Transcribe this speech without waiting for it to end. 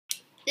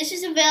This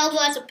is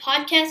available as a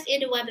podcast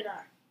and a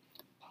webinar.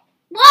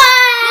 What?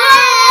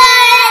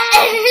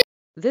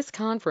 This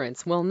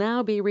conference will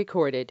now be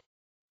recorded.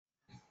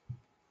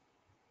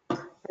 As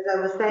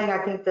I was saying,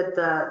 I think that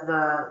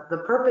the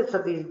purpose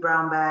of these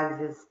brown bags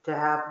is to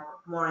have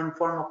more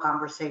informal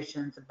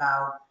conversations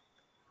about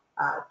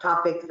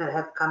topics that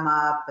have come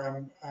up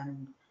and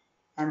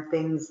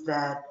things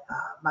that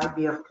might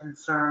be of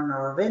concern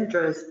or of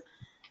interest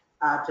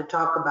to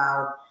talk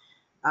about.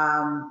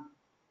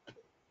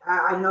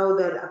 I know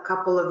that a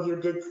couple of you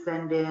did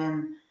send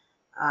in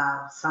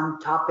some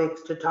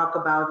topics to talk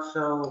about,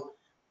 so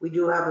we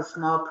do have a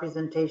small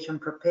presentation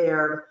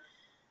prepared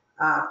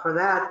for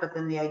that, but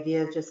then the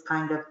idea is just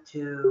kind of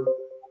to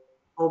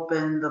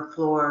open the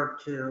floor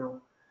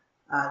to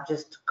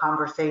just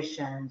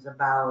conversations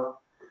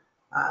about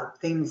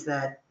things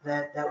that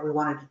we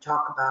wanted to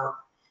talk about.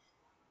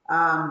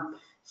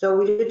 So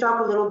we did talk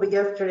a little bit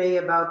yesterday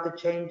about the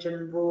change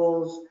in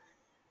rules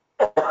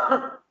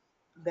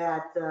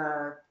that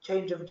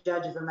change of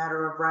judge as a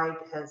matter of right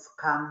has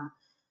come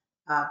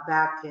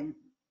back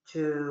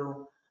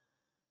into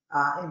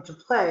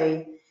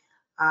play.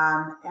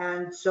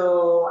 And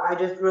so I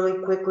just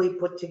really quickly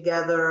put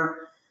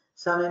together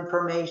some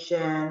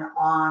information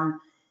on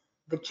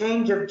the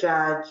change of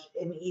judge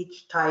in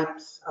each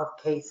types of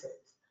cases.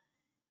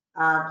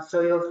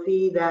 So you'll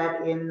see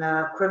that in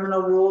the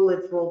criminal rule,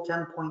 it's Rule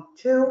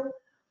 10.2.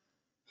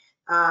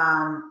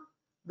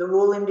 The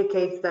rule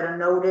indicates that a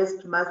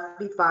notice must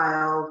be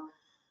filed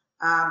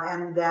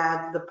and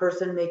that the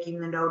person making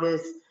the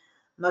notice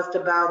must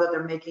avow that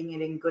they're making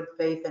it in good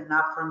faith and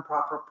not for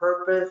improper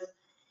purpose.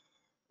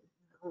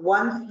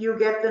 Once you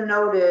get the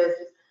notice,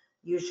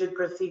 you should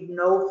proceed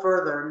no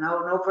further.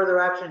 No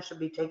further action should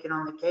be taken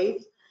on the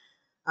case.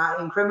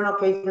 In criminal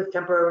cases,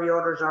 temporary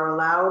orders are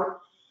allowed.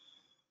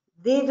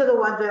 These are the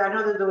ones that I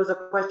know that there was a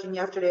question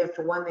yesterday as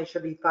to when they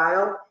should be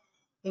filed.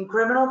 In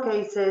criminal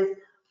cases,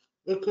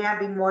 it can't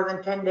be more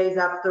than 10 days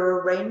after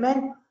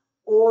arraignment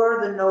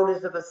or the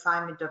notice of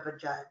assignment of a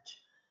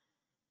judge.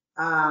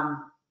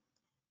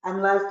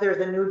 Unless there's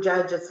a new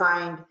judge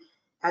assigned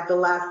at the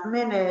last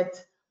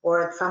minute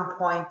or at some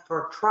point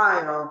for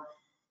trial,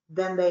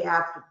 then they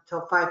have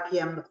till 5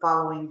 p.m. the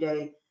following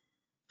day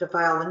to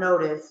file the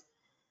notice.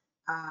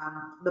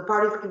 The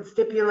parties can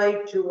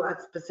stipulate to a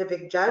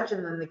specific judge,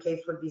 and then the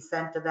case would be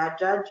sent to that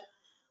judge,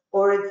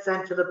 or it's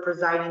sent to the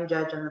presiding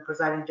judge, and the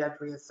presiding judge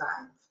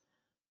reassigns.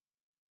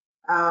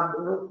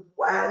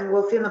 And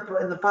we'll see in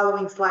the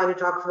following slide, it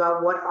talks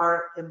about what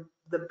are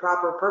the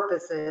proper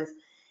purposes,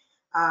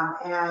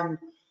 and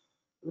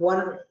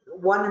one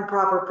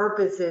improper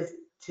purpose is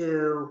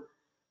to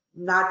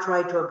not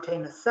try to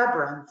obtain a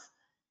severance.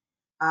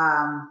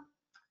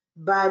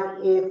 But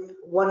if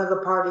one of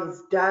the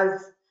parties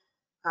does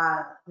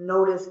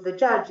notice the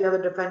judge, the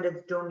other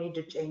defendants don't need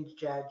to change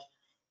judge,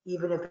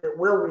 even if it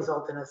will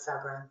result in a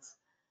severance.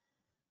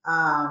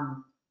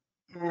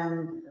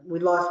 And we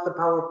lost the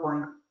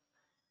PowerPoint.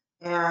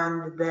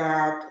 And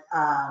that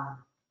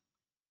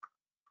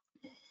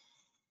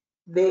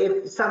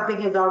if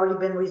something has already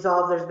been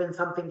resolved, there's been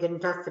something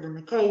contested in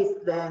the case,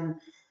 then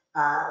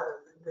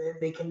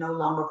they can no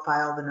longer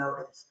file the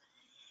notice.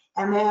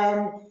 And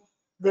then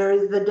there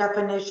is the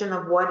definition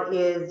of what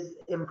is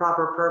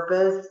improper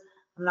purpose.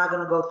 I'm not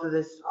going to go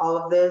through all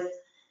of this.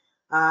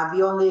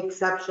 The only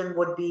exception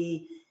would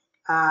be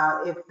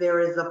if there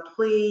is a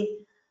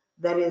plea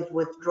that is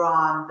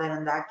withdrawn, then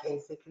in that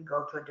case, it can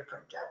go to a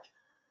different judge.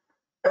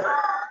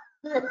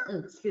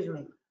 Excuse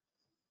me.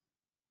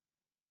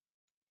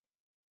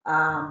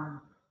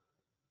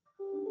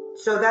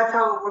 So that's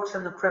how it works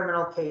in the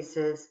criminal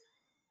cases.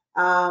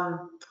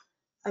 In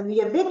the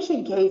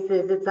eviction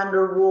cases, it's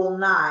under Rule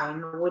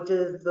 9, which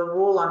is the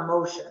rule on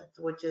motions,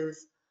 which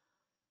is,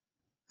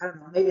 I don't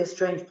know, maybe a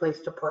strange place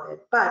to put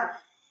it. But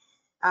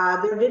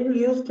there didn't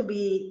used to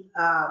be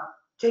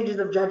changes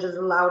of judges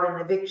allowed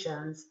in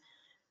evictions,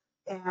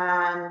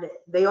 and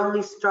they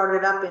only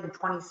started up in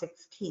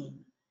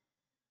 2016.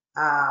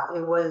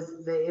 It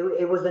was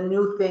a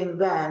new thing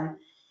then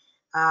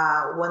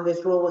when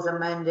this rule was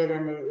amended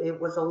and it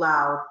was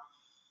allowed.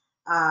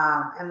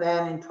 And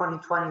then in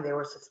 2020, they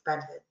were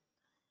suspended.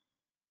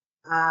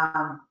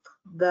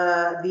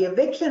 The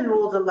eviction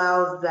rules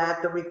allows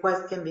that the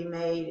request can be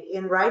made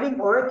in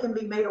writing or it can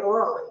be made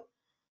orally.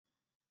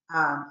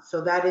 So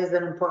that is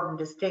an important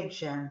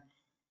distinction.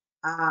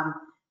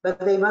 But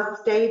they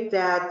must state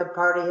that the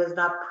party has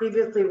not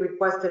previously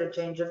requested a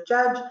change of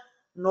judge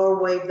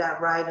nor waived that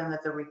right, and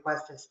that the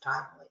request is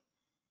timely.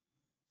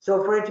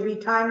 So for it to be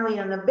timely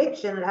in an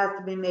eviction, it has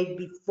to be made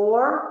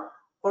before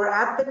or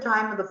at the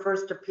time of the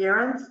first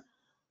appearance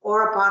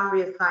or upon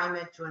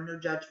reassignment to a new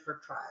judge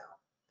for trial.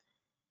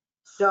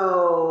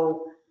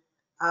 So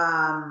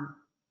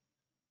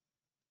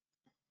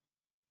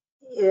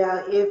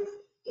yeah,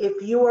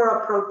 if you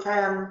are a pro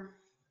tem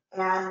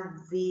and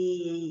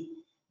the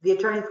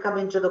attorneys come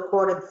into the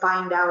court and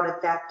find out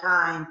at that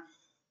time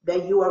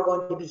that you are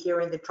going to be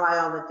hearing the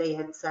trial that they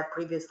had set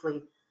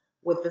previously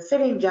with the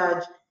sitting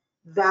judge,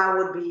 that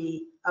would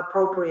be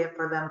appropriate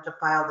for them to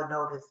file the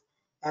notice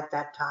at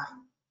that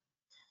time.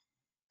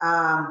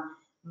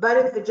 But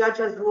if the judge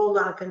has ruled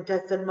on a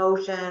contested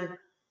motion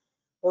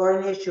or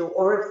an issue,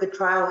 or if the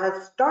trial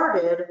has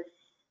started,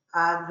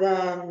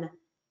 then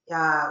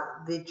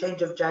the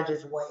change of judge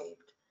is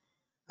waived.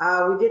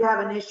 We did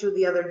have an issue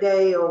the other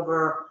day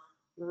over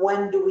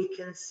when do we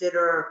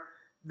consider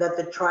that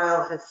the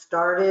trial has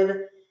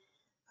started.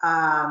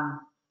 I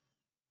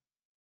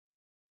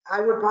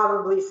would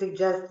probably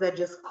suggest that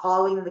just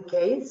calling the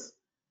case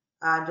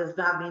does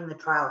not mean the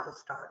trial has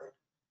started.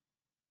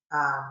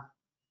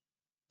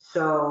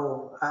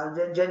 So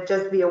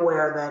just be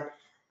aware that,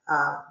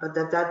 but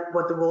that's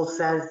what the rule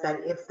says,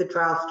 that if the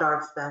trial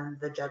starts, then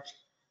the judge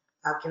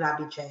cannot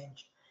be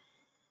changed.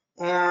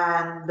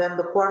 And then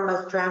the court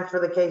must transfer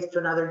the case to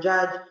another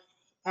judge.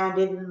 And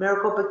in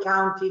Maricopa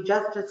County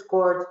Justice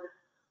Court,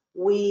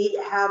 we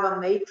have a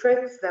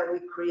matrix that we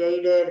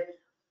created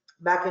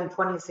back in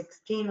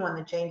 2016 when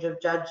the change of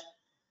judge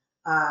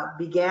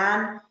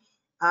began,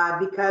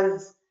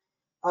 because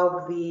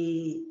of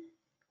the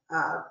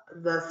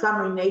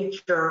summary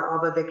nature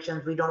of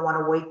evictions. We don't want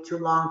to wait too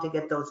long to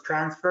get those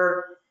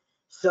transferred.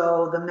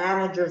 So the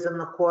managers in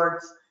the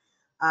courts,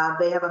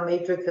 they have a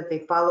matrix that they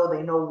follow.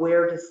 They know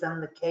where to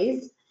send the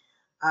case.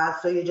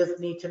 So you just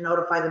need to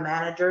notify the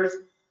managers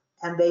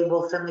and they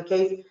will send the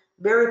case.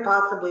 Very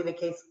possibly the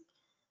case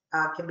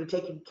can be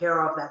taken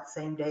care of that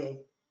same day,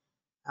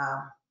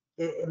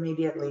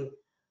 immediately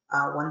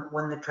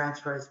when the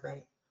transfer is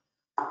made.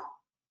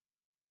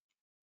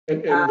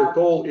 And the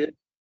goal is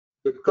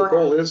the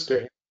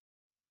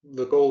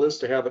goal is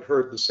to have it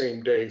heard the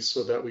same day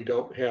so that we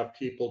don't have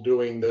people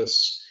doing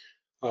this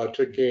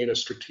to gain a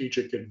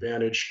strategic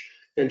advantage.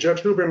 And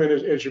Judge Huberman,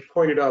 as you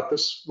pointed out,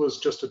 this was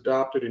just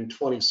adopted in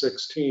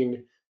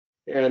 2016,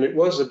 and it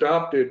was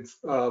adopted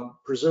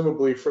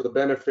presumably for the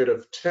benefit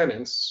of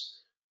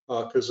tenants,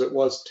 because it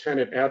was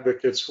tenant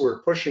advocates who were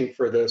pushing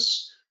for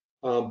this.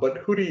 But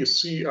who do you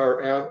see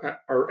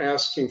are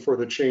asking for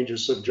the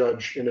changes of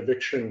judge in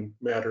eviction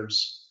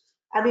matters?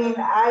 I mean,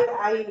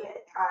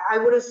 I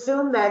would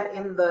assume that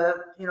in the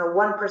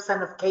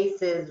 1% of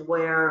cases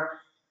where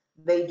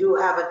they do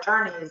have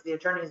attorneys, the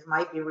attorneys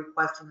might be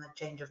requesting the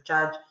change of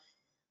judge.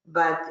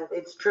 But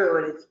it's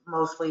true, and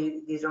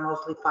these are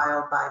mostly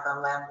filed by the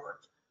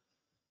landlords.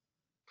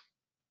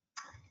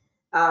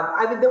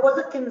 I mean, there was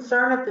a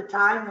concern at the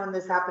time when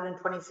this happened in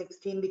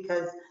 2016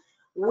 because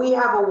we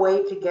have a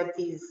way to get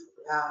these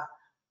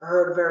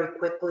heard very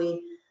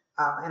quickly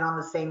and on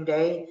the same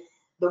day.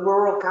 The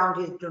rural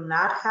counties do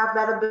not have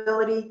that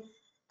ability,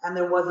 and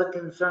there was a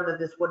concern that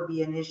this would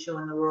be an issue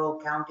in the rural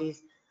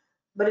counties,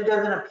 but it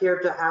doesn't appear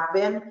to have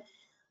been.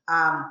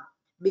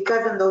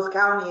 Because in those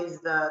counties,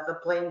 the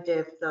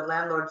plaintiff, the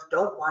landlords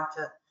don't want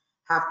to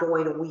have to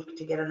wait a week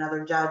to get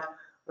another judge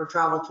or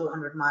travel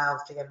 200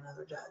 miles to get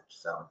another judge.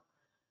 So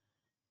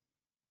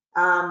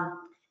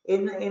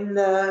in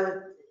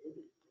the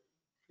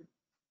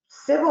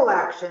civil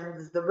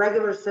actions, the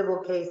regular civil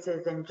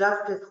cases and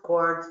justice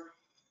courts,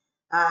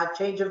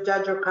 change of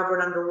judge are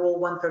covered under Rule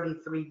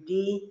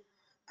 133D.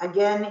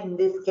 Again, in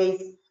this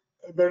case,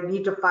 they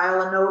need to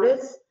file a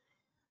notice.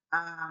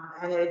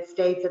 And it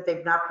states that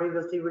they've not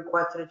previously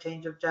requested a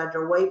change of judge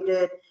or waived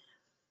it.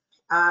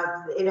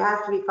 It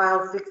has to be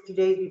filed 60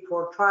 days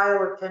before trial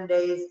or 10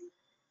 days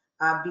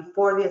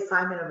before the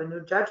assignment of a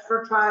new judge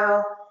for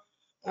trial.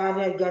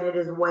 And again, it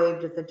is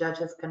waived if the judge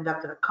has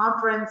conducted a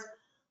conference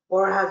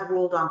or has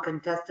ruled on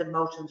contested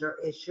motions or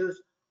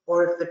issues,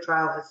 or if the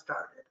trial has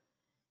started.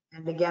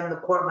 And again, the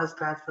court must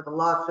transfer the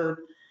lawsuit.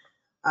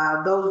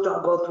 Those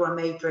don't go through a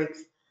matrix.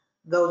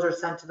 Those are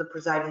sent to the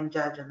presiding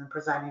judge, and the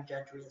presiding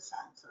judge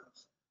reassigns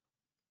those.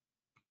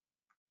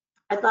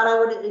 I thought I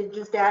would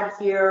just add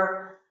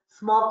here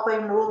small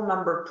claim rule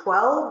number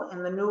 12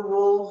 in the new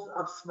rules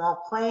of small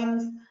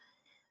claims.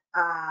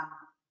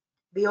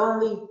 The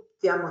only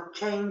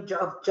change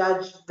of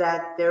judge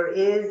that there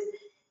is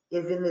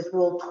in this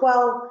rule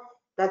 12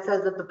 that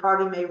says that the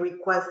party may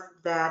request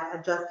that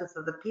a justice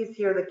of the peace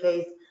hear the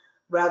case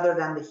rather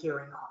than the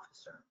hearing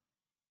officer.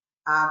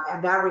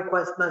 And that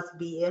request must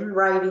be in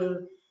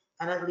writing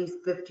and at least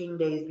 15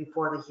 days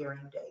before the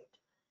hearing date.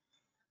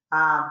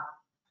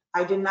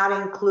 I did not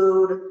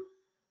include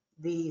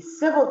the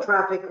civil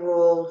traffic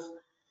rules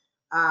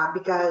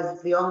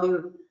because the only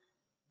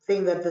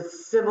thing that the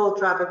civil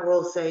traffic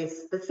rules say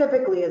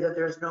specifically is that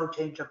there's no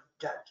change of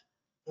judge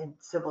in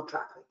civil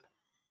traffic.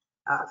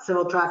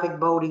 Civil traffic,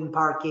 boating,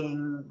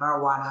 parking,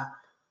 marijuana,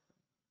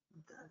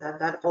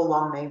 that whole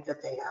long name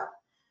that they have.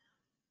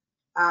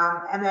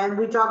 And then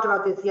we talked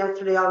about this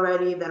yesterday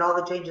already, that all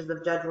the changes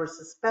of judge were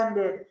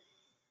suspended.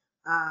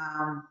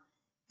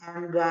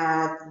 And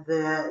that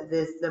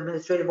this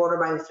administrative order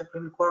by the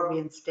Supreme Court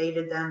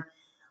reinstated them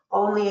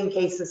only in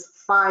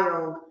cases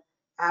filed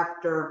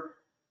after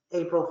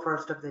April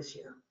 1st of this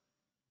year.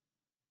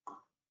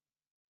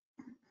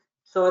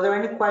 So are there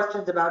any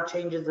questions about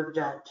changes of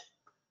judge?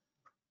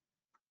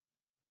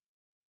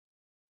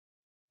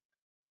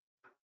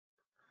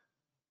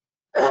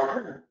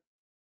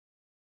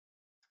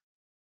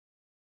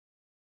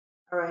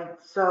 All right,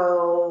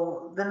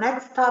 so the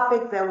next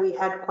topic that we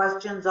had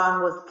questions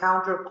on was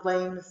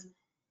counterclaims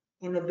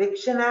in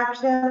eviction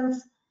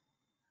actions.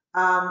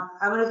 I'm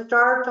going to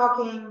start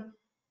talking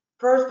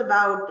first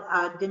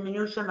about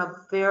diminution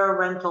of fair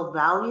rental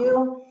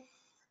value.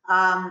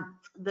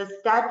 The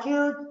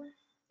statute,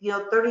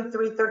 33,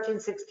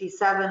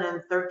 1367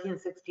 and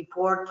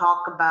 1364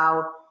 talk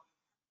about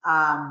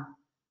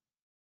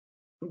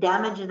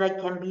damage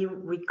that can be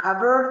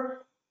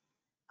recovered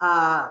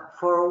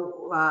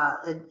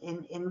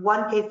in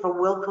one case for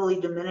willfully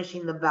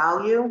diminishing the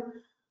value,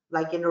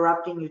 like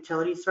interrupting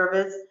utility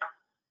service.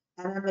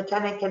 And then the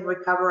tenant can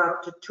recover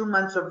up to 2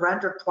 months of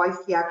rent or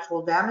twice the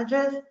actual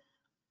damages.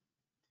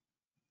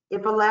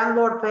 If a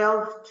landlord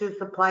fails to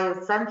supply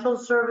essential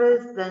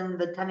service, then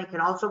the tenant can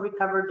also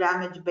recover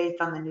damage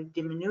based on the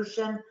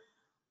diminution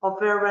of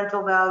fair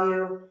rental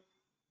value.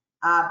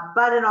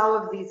 But in all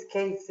of these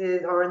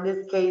cases, or in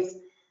this case,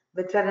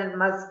 the tenant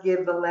must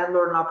give the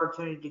landlord an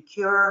opportunity to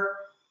cure.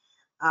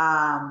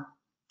 And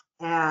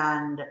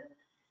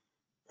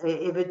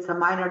if it's a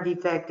minor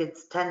defect,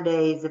 it's 10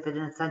 days. If it's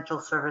an essential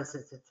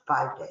services, it's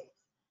 5 days.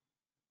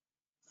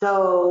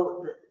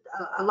 So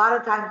a lot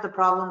of times the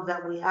problems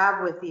that we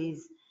have with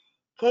these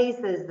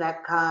cases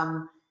that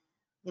come,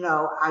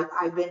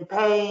 I've been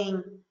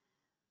paying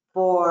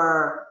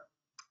for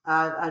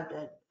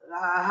a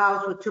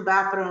house with 2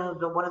 bathrooms,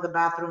 but one of the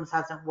bathrooms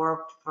hasn't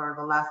worked for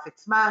the last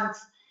 6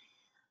 months,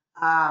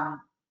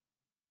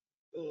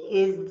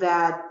 is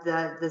that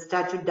the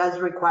statute does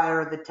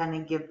require the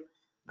tenant give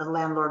the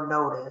landlord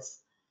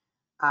notice.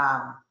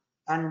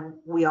 And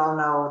we all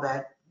know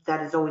that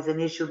that is always an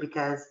issue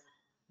because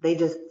they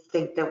just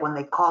think that when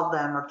they called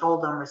them or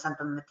told them or sent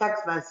them the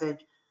text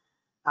message,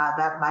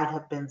 that might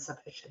have been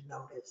sufficient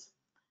notice.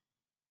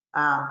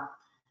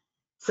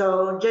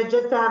 So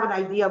just to have an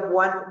idea of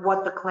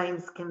what the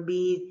claims can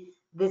be,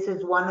 this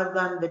is one of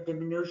them, the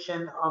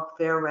diminution of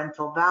fair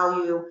rental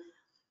value.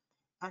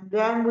 And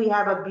then we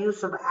have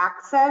abuse of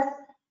access.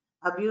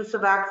 Abuse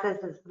of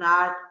access is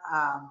not,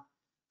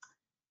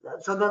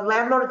 so the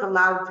landlord is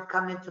allowed to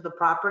come into the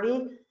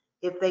property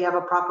if they have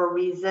a proper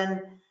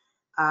reason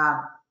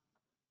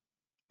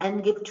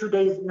and give 2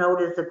 days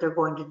notice that they're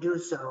going to do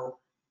so.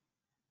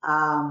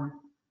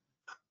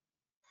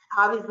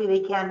 Obviously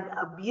they can't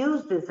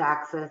abuse this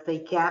access. They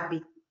can't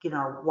be,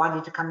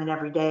 wanting to come in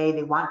every day.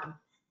 They want to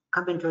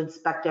come in to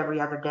inspect every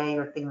other day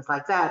or things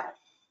like that.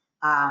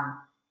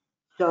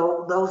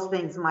 So those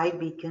things might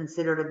be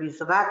considered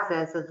abuse of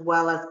access, as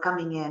well as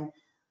coming in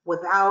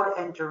without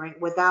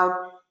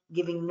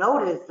giving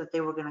notice that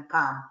they were going to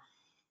come.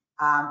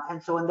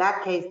 And so in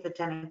that case, the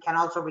tenant can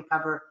also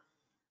recover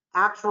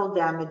actual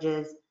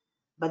damages,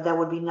 but that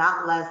would be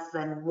not less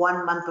than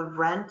 1 month of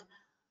rent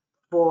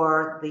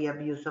for the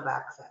abuse of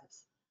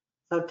access.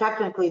 So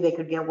technically they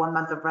could get 1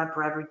 month of rent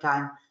for every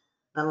time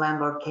the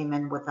landlord came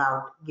in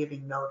without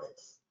giving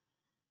notice.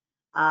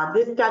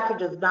 This statute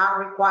does not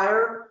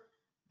require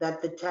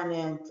that the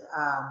tenant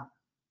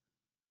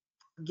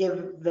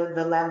give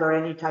the landlord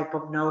any type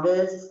of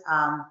notice,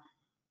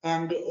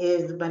 and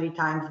is many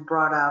times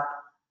brought up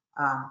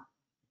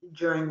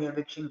during the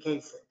eviction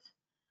cases.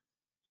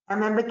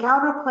 And then the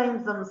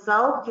counterclaims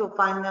themselves, you'll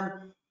find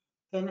them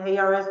in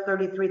ARS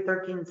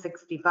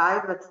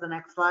 33-1365. That's the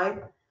next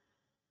slide.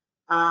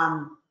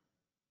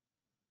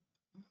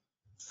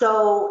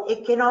 So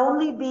it can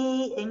only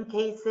be in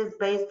cases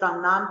based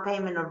on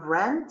non-payment of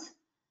rent,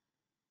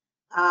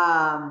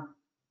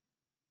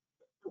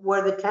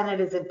 where the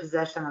tenant is in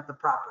possession of the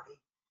property.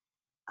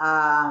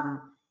 And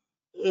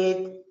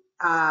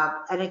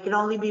it can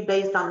only be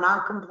based on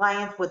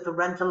non-compliance with the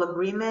rental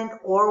agreement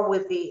or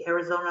with the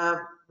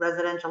Arizona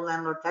Residential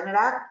Landlord Tenant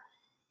Act.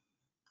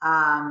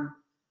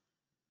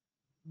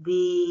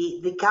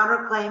 The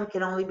counterclaim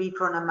can only be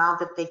for an amount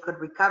that they could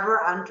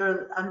recover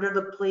under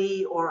the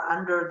plea or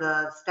under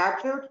the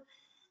statute,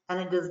 and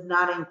it does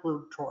not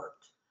include tort.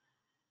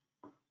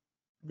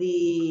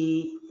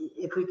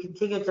 If we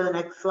continue to the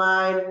next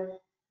slide,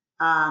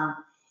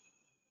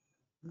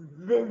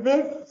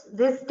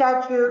 this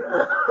statute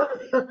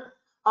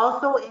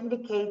also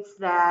indicates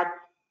that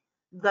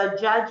the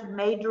judge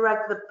may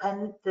direct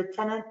the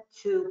tenant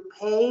to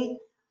pay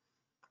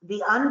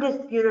the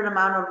undisputed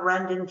amount of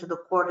rent into the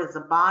court as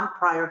a bond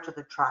prior to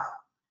the trial.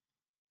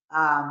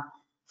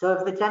 So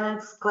if the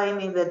tenant's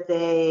claiming that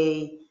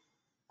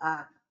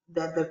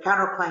that the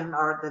counterclaim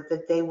or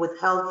that they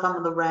withheld some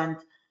of the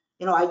rent,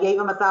 I gave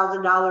him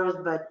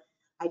 $1,000, but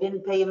I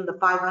didn't pay him the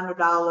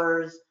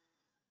 $500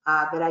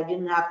 that I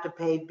didn't have to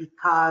pay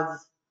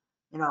because,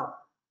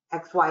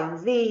 X, Y, and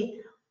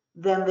Z,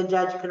 then the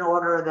judge can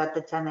order that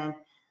the tenant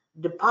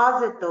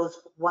deposit those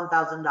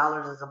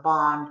 $1,000 as a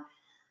bond,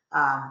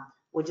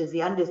 which is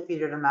the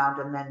undisputed amount,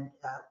 and then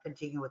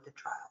continue with the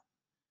trial.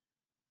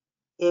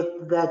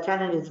 If the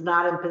tenant is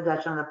not in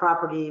possession of the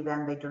property,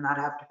 then they do not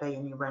have to pay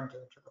any rent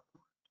into the court.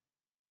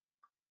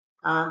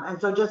 And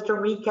so just to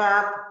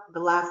recap, the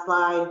last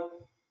slide,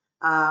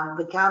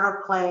 the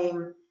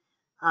counterclaim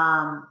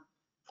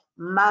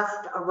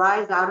must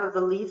arise out of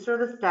the lease or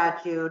the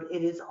statute.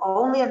 It is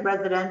only in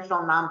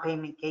residential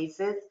non-payment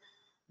cases.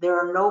 There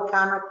are no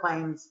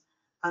counterclaims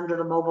under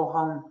the Mobile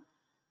Home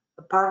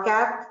Park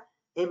Act.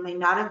 It may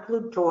not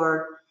include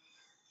tort.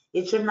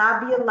 It should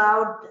not be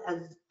allowed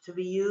to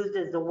be used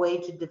as a way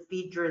to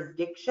defeat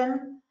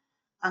jurisdiction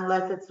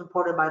unless it's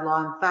supported by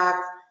law and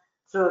facts.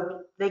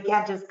 So they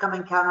can't just come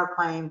and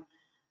counterclaim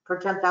for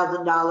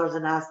 $10,000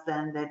 and ask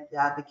then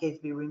that the case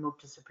be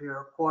removed to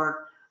Superior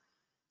Court.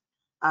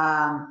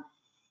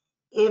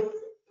 If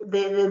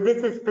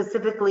this is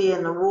specifically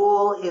in the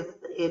rule, if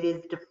it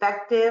is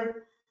defective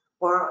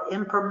or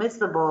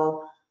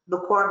impermissible, the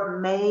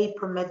court may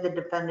permit the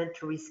defendant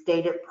to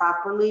restate it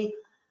properly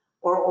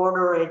or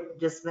order it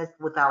dismissed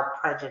without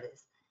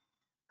prejudice.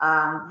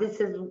 This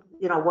is,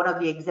 one of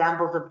the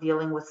examples of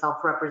dealing with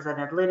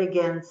self-represented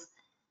litigants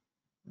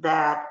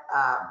that,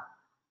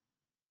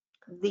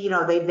 they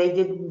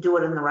didn't do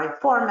it in the right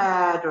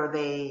format, or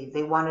they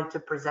wanted to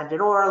present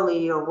it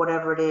orally, or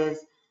whatever it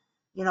is.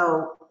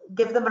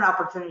 Give them an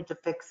opportunity to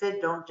fix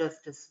it. Don't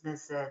just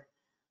dismiss it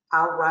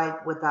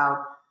outright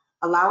without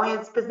allowing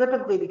it,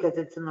 specifically because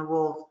it's in the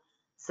rules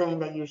saying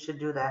that you should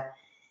do that.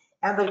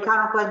 And the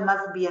counterclaim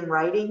must be in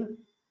writing.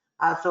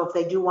 So if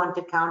they do want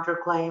to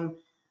counterclaim,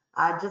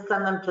 just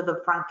send them to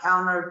the front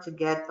counter to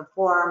get the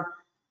form.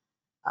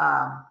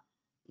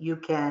 You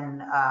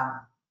can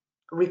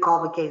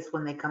recall the case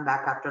when they come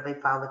back after they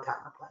file the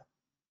counterclaim.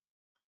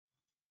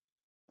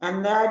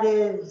 And that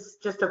is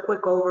just a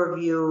quick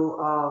overview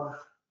of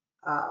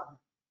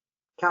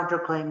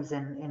counterclaims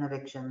in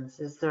evictions.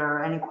 Is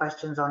there any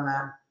questions on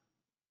that?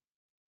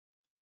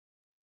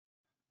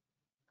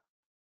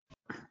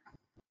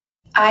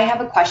 I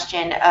have a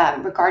question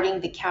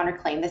regarding the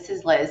counterclaim. This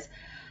is Liz.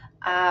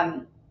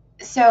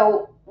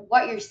 So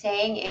what you're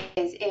saying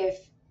is,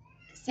 if,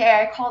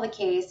 say I call the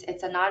case,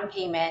 it's a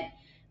non-payment,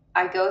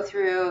 I go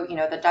through,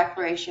 the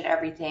declaration,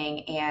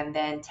 everything, and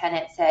then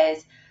tenant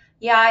says,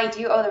 yeah, I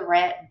do owe the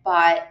rent,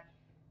 but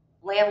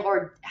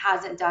landlord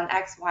hasn't done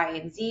X, Y,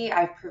 and Z.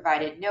 I've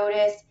provided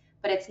notice,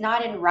 but it's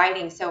not in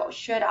writing. So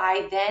should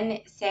I then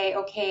say,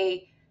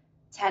 okay,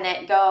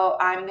 tenant, go,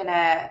 I'm going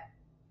to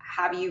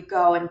have you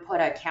go and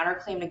put a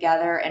counterclaim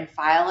together and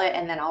file it,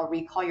 and then I'll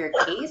recall your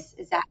case?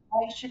 Is that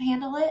how I should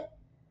handle it?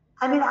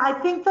 I mean, I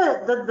think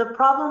the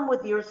problem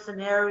with your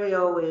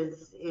scenario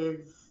is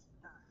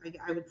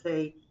I would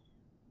say,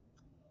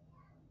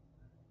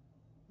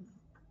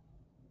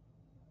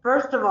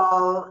 first of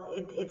all,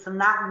 it's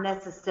not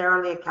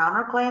necessarily a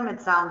counterclaim.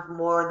 It sounds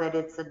more that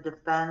it's a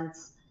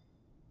defense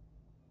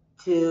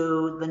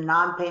to the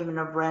non-payment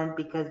of rent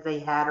because they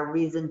had a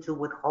reason to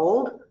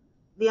withhold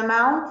the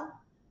amount.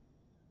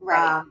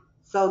 Right.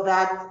 So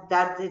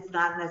that is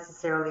not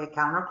necessarily a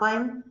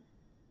counterclaim.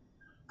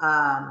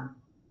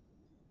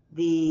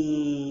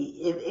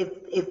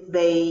 If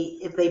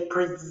they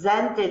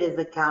present it as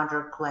a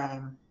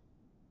counterclaim,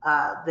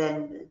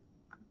 then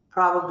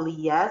probably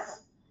yes.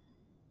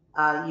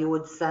 You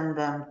would send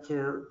them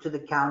to the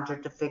counter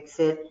to fix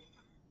it.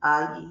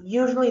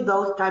 Usually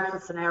those types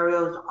of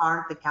scenarios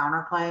aren't the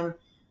counterclaim.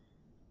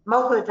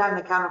 Most of the time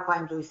the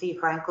counterclaims we see,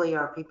 frankly,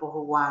 are people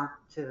who want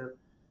to,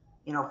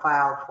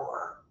 file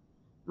for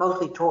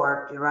mostly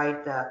tort,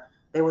 right?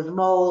 There was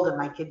mold and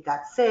my kid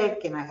got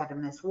sick and I had to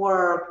miss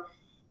work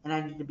and I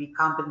need to be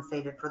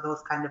compensated for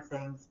those kind of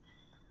things.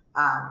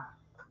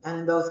 And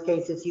in those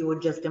cases, you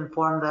would just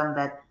inform them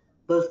that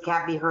those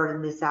can't be heard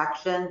in this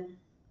action,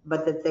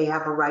 but that they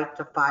have a right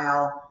to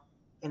file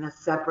in a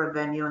separate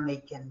venue, and they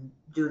can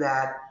do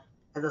that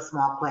as a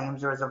small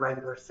claims or as a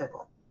regular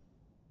civil.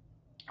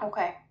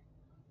 Okay.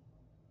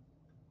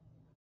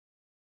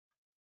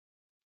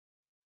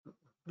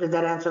 Did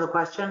that answer the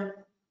question?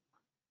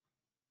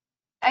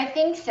 I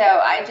think so.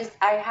 I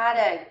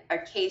had a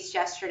case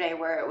yesterday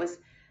where it was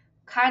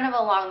kind of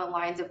along the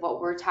lines of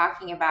what we're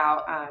talking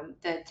about.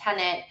 The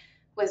tenant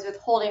was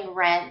withholding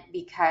rent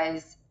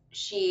because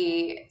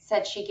she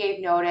said she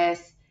gave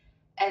notice,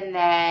 and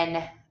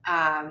then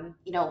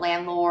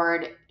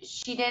landlord,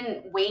 she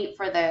didn't wait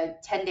for the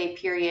 10-day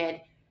period.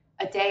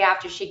 A day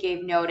after she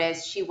gave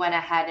notice, she went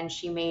ahead and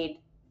she made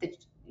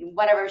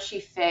whatever she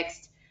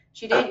fixed.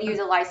 She didn't use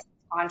a licensed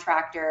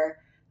contractor,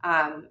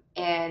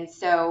 and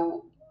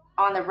so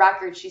on the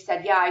record she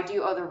said, yeah, I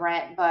do owe the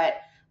rent, but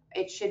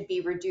it should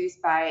be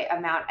reduced by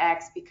amount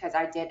X because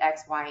I did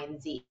X, Y,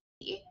 and Z.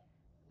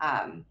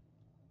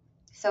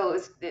 So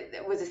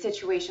it was a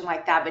situation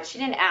like that, but she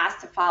didn't ask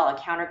to file a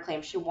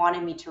counterclaim. She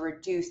wanted me to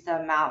reduce the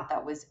amount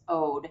that was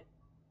owed.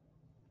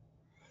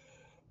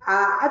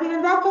 I mean,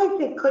 in that case,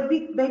 it could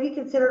be maybe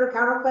considered a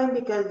counterclaim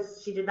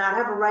because she did not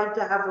have a right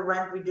to have the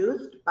rent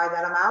reduced by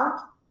that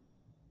amount.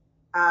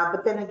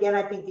 But then again,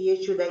 I think the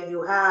issue that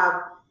you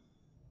have,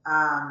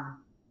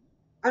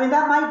 I mean,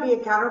 that might be a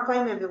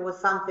counterclaim if it was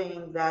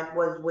something that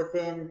was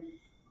within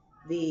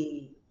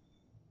the,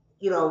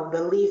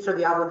 the lease or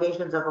the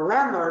obligations of the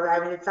landlord. I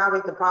mean, it sounds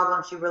like the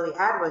problem she really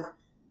had was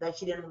that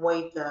she didn't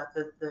wait the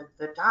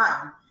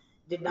time,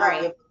 did not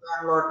give the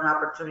landlord an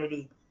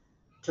opportunity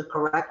to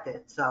correct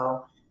it.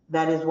 So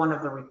that is one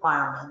of the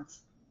requirements.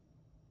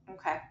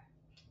 Okay.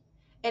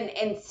 And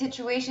in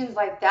situations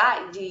like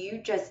that, do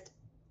you just,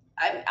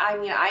 I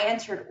mean, I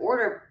entered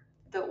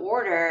the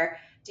order.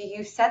 Do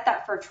you set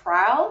that for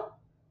trial?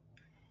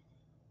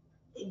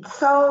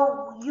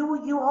 So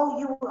you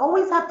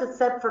always have to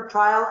set for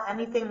trial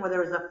anything where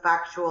there's a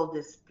factual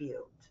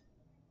dispute.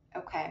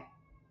 Okay.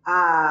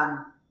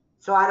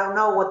 So I don't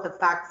know what the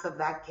facts of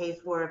that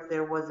case were, if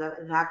there was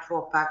an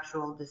actual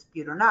factual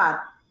dispute or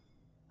not.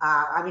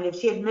 I mean, if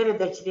she admitted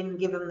that she didn't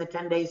give him the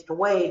 10 days to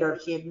wait, or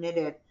if she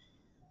admitted,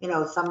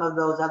 some of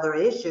those other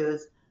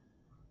issues,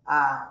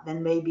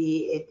 then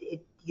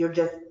maybe you're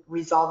just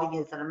resolving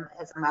it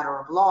as a matter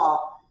of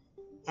law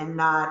and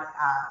not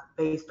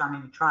based on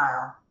any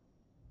trial.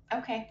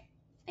 Okay.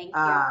 Thank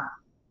you.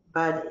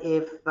 But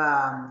if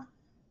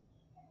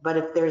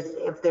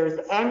there's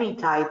any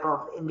type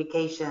of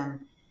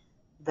indication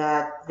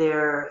that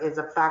there is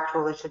a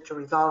factual issue to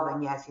resolve,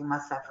 then yes, you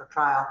must set for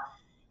trial.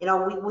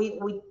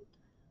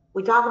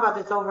 We talk about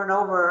this over and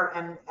over,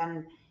 and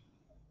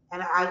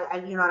and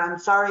I'm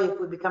sorry if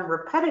we become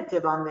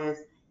repetitive on this,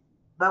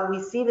 but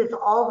we see this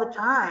all the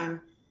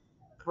time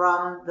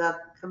from the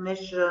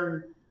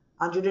Commission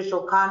on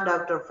Judicial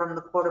Conduct or from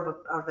the Court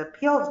of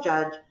Appeals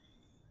judge,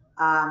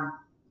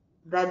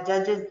 that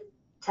judges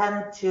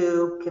tend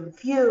to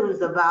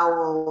confuse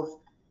avowals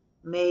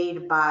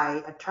made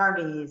by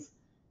attorneys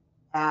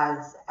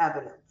as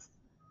evidence.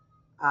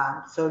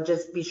 So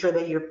just be sure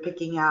that you're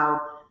picking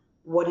out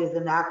what is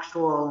an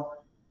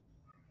actual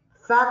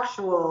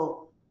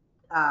factual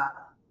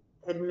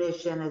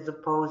admission as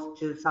opposed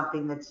to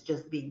something that's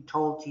just being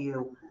told to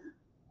you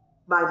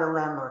by the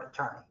landlord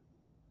attorney.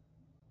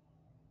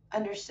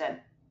 Understood.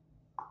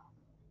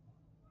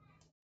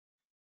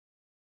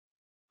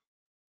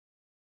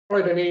 All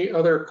right, any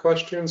other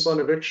questions on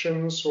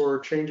evictions or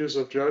changes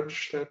of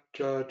judge that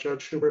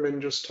Judge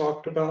Huberman just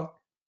talked about?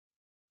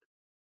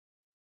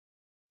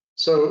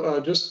 So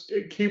just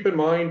keep in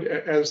mind,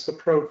 as the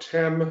pro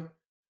tem,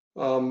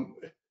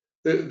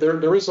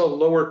 there is a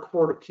lower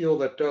court appeal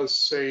that does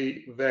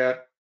say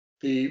that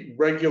the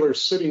regular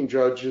sitting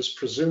judge is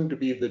presumed to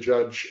be the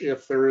judge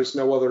if there is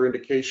no other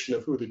indication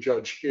of who the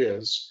judge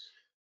is.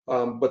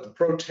 But the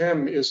pro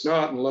tem is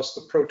not unless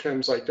the pro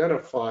tem's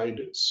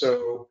identified.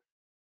 So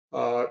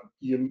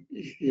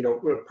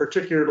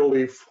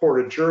particularly for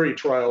a jury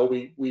trial,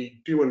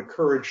 we do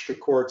encourage the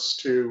courts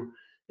to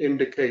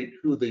indicate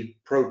who the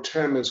pro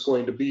tem is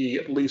going to be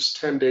at least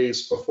 10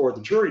 days before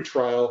the jury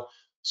trial,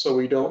 so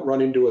we don't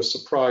run into a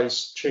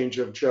surprise change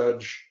of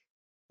judge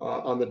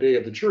on the day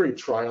of the jury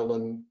trial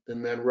and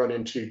then run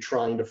into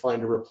trying to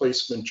find a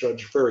replacement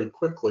judge very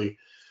quickly.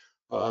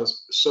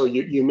 So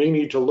you may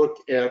need to look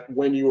at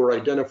when you were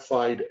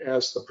identified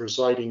as the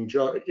presiding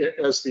judge,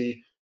 as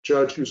the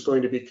judge who's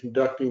going to be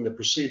conducting the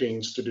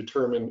proceedings, to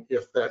determine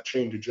if that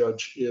change of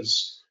judge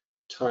is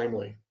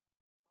timely.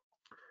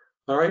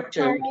 All right.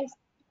 Charles?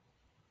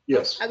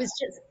 Yes. I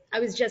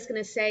was just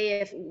going to say,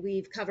 if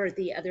we've covered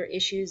the other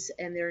issues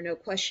and there are no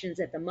questions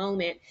at the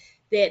moment,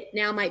 that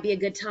now might be a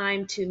good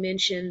time to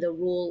mention the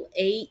Rule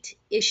 8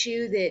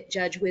 issue that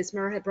Judge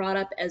Wismer had brought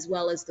up, as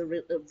well as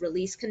the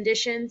release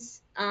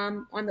conditions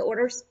on the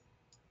orders.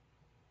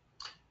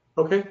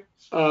 Okay.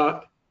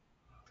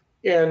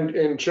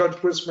 And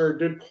Judge Wismer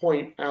did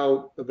point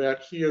out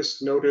that he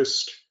has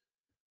noticed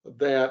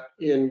that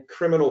in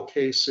criminal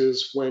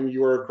cases, when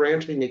you are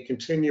granting a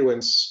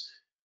continuance,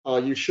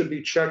 you should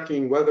be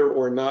checking whether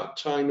or not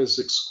time is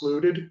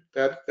excluded.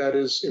 That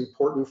is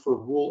important for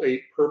Rule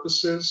 8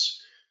 purposes.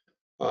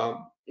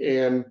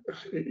 And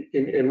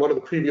in one of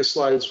the previous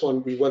slides,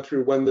 when we went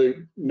through when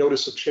the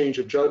notice of change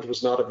of judge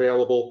was not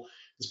available,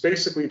 it's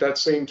basically that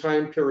same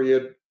time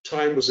period.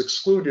 Time was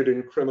excluded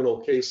in criminal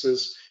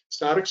cases.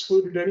 It's not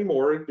excluded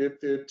anymore.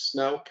 It's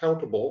now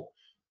countable.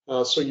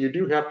 So you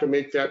do have to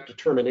make that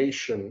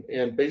determination.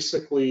 And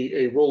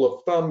basically, a rule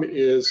of thumb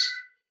is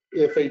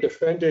if a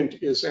defendant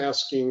is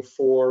asking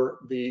for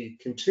the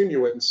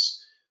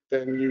continuance,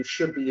 then you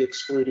should be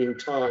excluding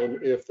time.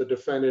 If the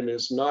defendant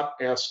is not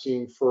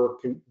asking for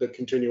the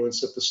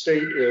continuance, if the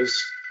state is,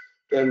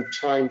 then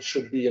time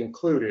should be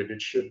included.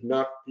 It should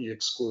not be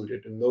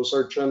excluded. And those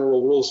are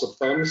general rules of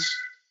thumbs.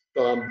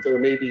 There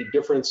may be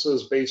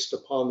differences based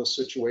upon the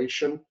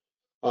situation.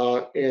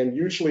 And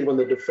usually when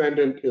the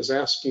defendant is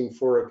asking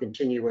for a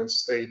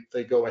continuance,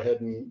 they go ahead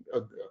and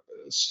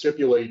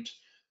stipulate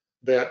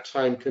that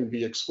time can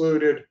be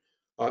excluded.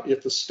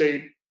 If the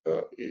state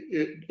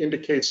it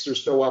indicates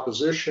there's no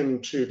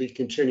opposition to the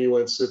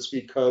continuance, it's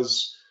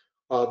because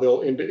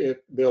they'll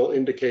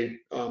indicate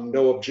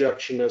no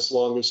objection as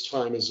long as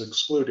time is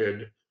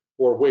excluded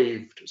or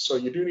waived. So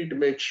you do need to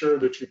make sure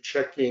that you're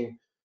checking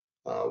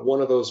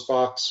one of those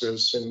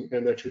boxes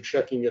and that you're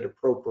checking it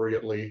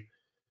appropriately.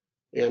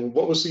 And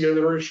what was the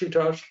other issue,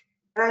 Tosh?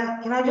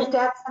 Can I just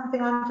add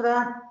something onto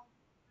that?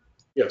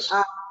 Yes.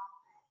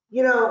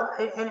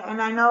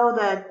 And I know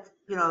that,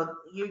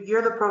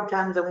 you're the pro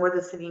tems and we're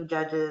the sitting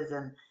judges,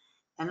 and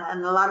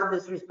a lot of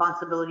this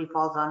responsibility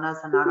falls on us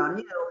and not on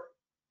you.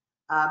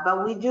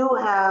 But we do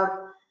have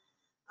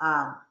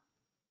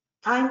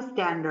time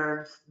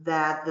standards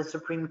that the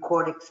Supreme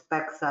Court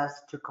expects us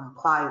to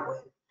comply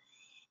with.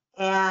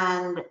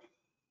 And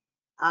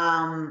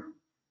a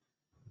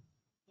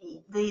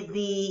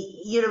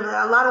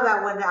lot of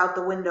that went out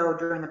the window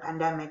during the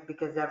pandemic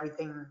because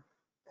everything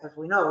as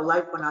we know,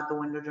 life went out the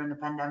window during the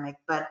pandemic,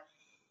 but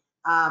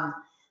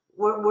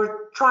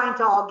we're trying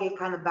to all get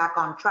kind of back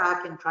on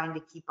track and trying to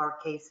keep our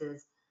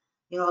cases,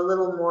 a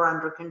little more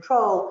under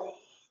control.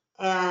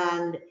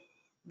 And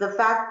the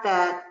fact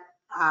that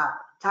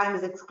time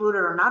is excluded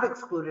or not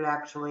excluded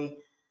actually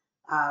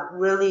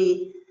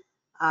really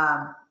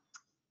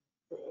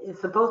is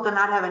supposed to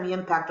not have any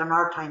impact on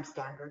our time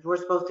standards. We're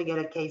supposed to get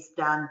a case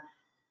done,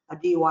 a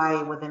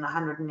DUI, within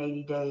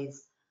 180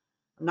 days,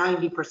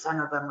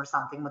 90% of them or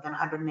something within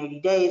 180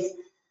 days,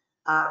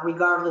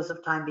 regardless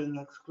of time being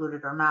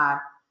excluded or not.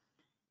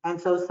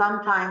 And so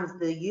sometimes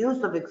the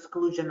use of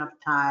exclusion of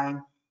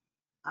time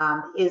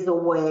is a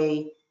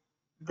way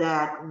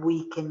that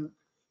we can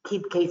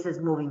keep cases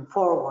moving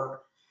forward.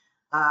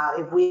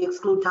 If we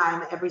exclude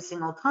time every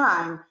single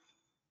time,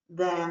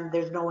 then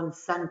there's no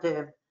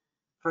incentive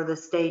for the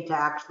state to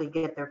actually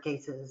get their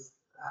cases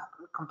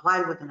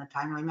complied with in a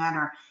timely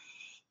manner.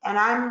 And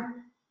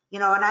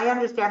and I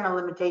understand the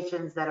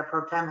limitations that a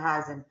pro tem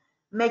has in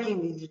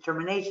making these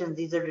determinations.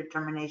 These are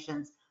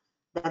determinations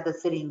that the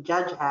sitting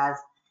judge has.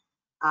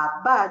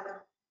 But,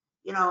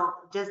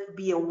 just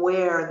be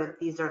aware that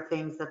these are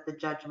things that the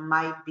judge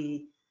might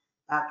be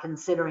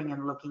considering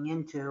and looking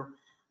into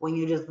when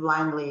you just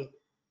blindly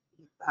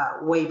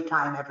waive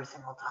time every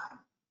single time.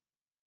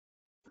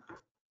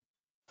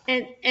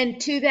 And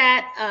to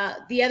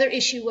that, the other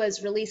issue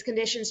was release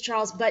conditions,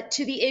 Charles. But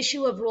to the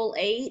issue of Rule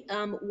 8,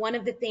 one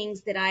of the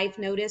things that I've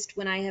noticed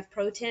when I have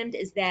pro tem'd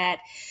is that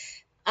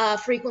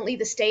frequently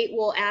the state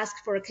will ask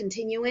for a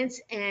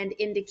continuance and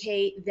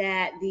indicate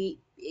that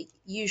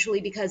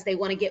usually because they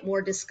want to get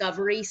more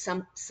discovery,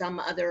 some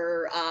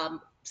other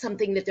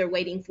something that they're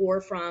waiting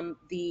for from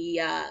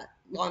the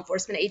law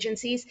enforcement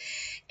agencies,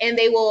 and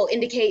they will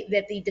indicate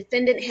that the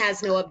defendant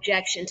has no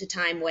objection to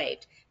time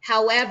waived.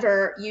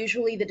 However,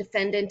 usually the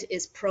defendant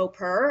is pro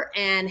per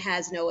and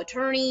has no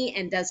attorney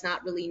and does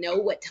not really know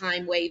what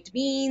time waived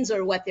means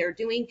or what they're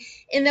doing.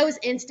 In those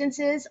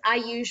instances, I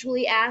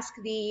usually ask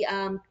the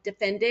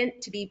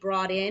defendant to be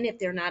brought in if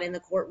they're not in the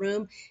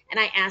courtroom, and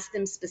I ask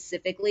them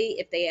specifically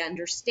if they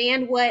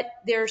understand what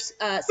their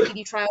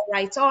speedy trial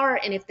rights are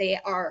and if they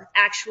are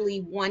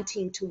actually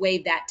wanting to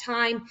waive that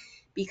time,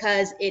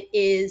 because it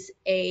is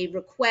a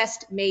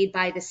request made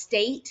by the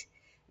state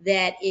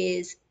that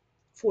is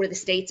for the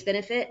state's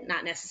benefit,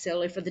 not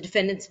necessarily for the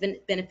defendant's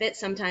benefit.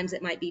 Sometimes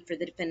it might be for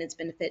the defendant's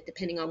benefit,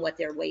 depending on what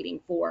they're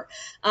waiting for.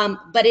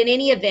 But in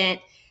any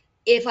event,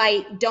 if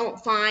I don't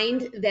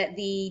find that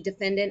the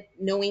defendant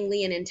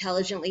knowingly and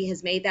intelligently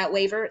has made that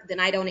waiver,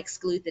 then I don't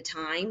exclude the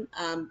time,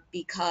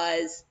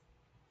 because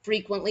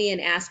frequently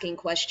in asking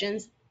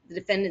questions, the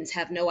defendants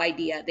have no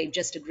idea. They've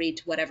just agreed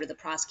to whatever the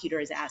prosecutor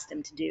has asked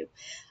them to do.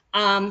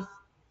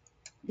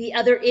 The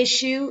other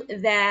issue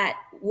that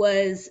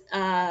was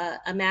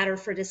a matter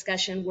for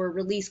discussion were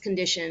release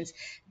conditions.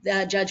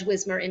 Judge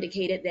Wismer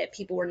indicated that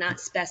people were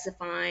not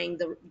specifying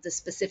the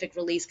specific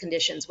release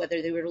conditions,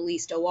 whether they were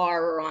released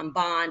OR or on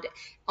bond,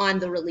 on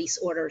the release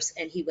orders,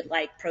 and he would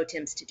like pro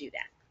tems to do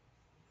that.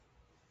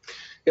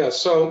 Yeah,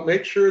 so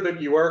make sure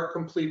that you are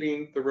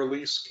completing the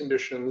release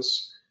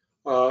conditions.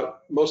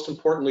 Most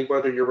importantly,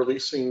 whether you're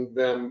releasing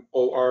them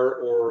OR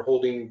or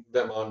holding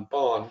them on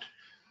bond.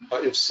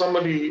 If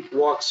somebody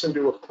walks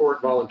into a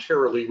court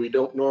voluntarily, we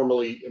don't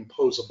normally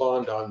impose a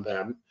bond on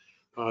them,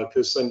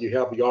 because then you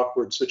have the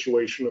awkward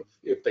situation of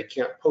if they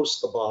can't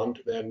post the bond,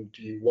 then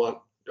do you want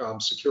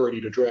security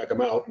to drag them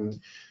out? And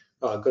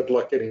good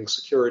luck getting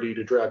security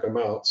to drag them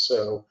out.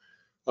 So,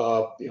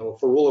 for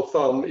rule of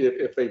thumb,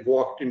 if they've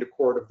walked into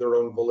court of their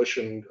own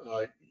volition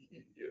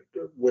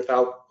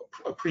without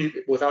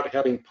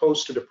having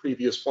posted a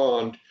previous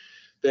bond,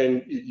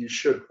 then you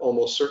should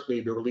almost certainly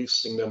be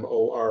releasing them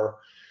OR.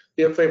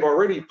 If they've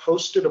already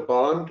posted a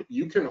bond,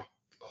 you can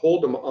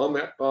hold them on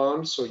that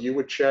bond. So you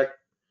would check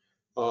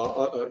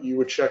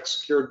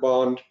secured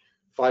bond,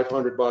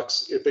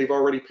 $500 if they've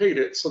already paid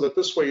it, so that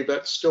this way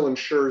that still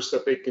ensures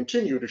that they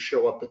continue to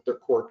show up at their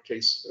court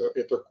case,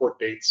 at their court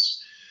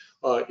dates.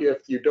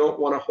 If you don't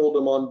want to hold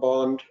them on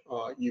bond,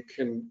 you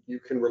can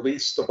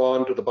release the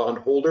bond to the bond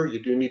holder. You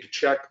do need to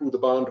check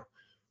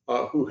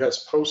who has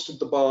posted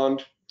the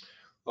bond.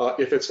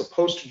 If it's a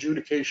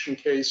post-adjudication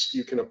case,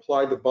 you can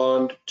apply the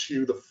bond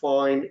to the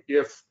fine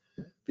if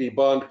the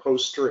bond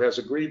poster has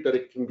agreed that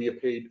it can be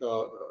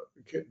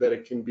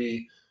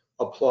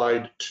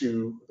applied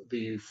to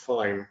the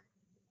fine.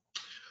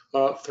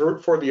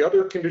 For the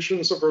other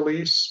conditions of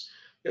release,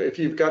 if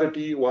you've got a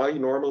DUI,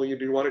 normally you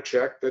do want to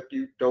check that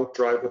you don't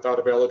drive without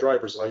a valid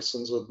driver's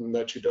license and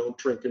that you don't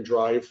drink and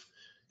drive.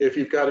 If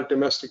you've got a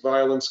domestic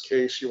violence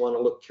case, you want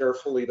to look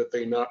carefully that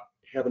they not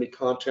have any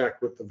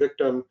contact with the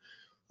victim.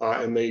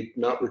 And they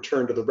not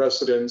return to the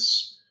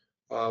residence,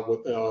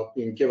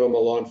 and give them a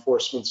law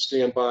enforcement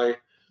standby.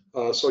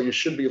 So you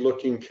should be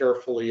looking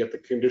carefully at the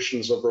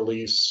conditions of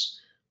release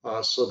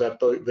so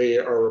that they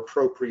are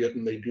appropriate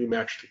and they do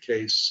match the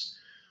case.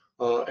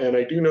 And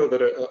I do know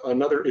that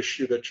another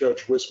issue that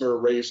Judge Wismer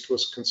raised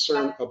was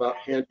concern about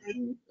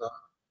handling.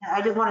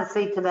 I just want to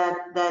say to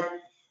that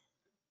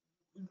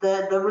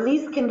The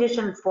release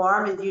condition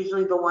form is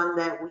usually the one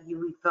that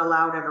we fill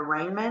out at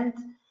arraignment.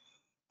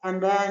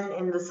 And then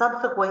in the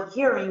subsequent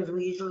hearings,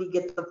 we usually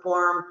get the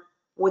form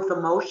with a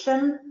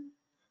motion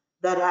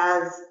that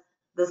has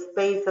the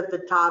space at the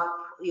top,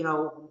 you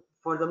know,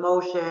 for the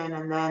motion,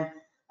 and then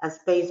a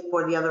space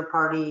for the other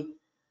party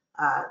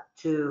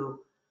to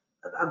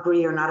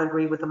agree or not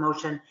agree with the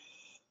motion.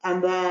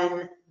 And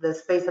then the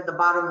space at the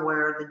bottom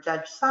where the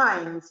judge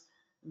signs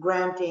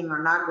granting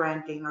or not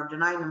granting or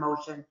denying the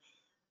motion.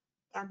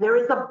 And there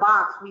is a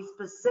box, we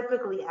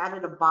specifically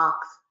added a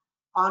box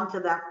onto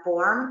that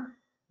form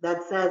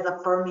that says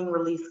affirming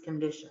release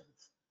conditions.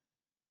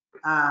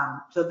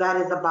 So that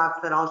is a box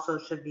that also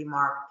should be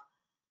marked.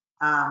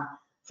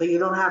 So you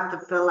don't have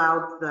to fill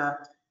out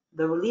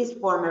the release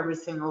form every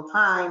single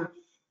time,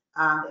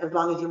 as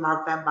long as you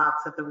mark that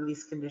box that the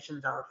release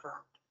conditions are affirmed.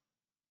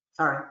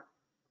 Sorry.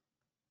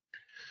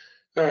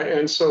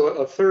 And so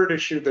a third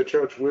issue that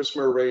Judge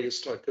Wismer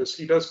raised, because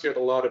he does get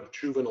a lot of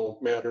juvenile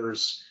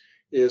matters,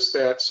 is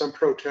that some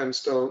pro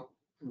tems don't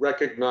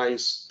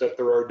recognize that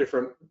there are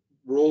different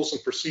rules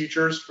and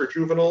procedures for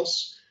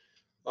juveniles.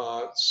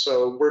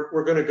 So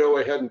we're going to go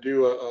ahead and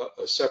do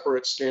a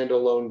separate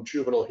standalone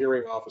juvenile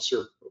hearing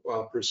officer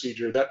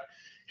procedure. That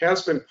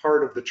has been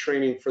part of the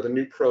training for the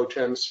new pro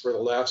tems for the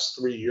last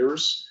 3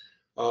 years.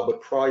 But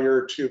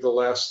prior to the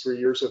last 3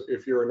 years,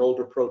 if you're an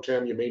older pro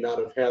tem, you may not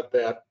have had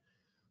that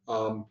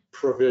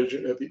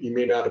provision, you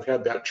may not have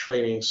had that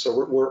training.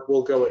 So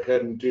we'll go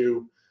ahead and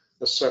do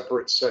a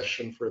separate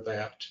session for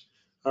that.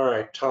 All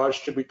right,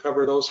 Taj, did we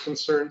cover those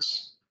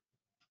concerns?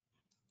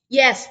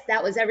 Yes,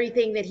 that was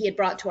everything that he had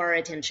brought to our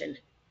attention.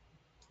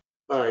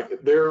 All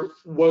right, there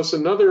was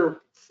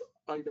another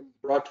item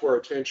brought to our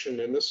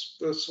attention, and this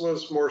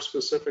was more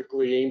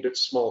specifically aimed at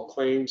small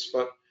claims,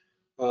 but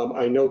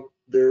I know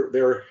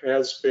there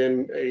has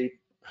been a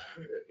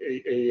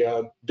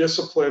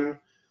discipline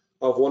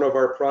of one of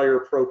our prior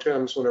pro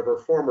tems, one of our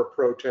former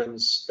pro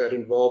tems, that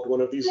involved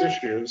one of these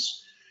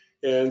issues.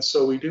 And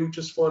so we do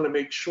just want to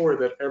make sure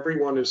that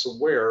everyone is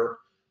aware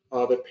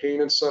that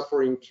pain and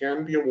suffering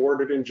can be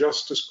awarded in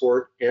justice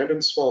court and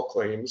in small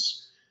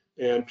claims,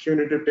 and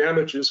punitive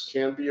damages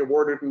can be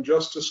awarded in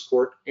justice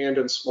court and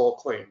in small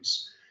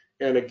claims.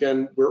 And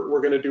again,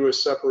 we're going to do a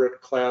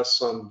separate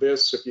class on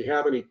this. If you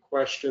have any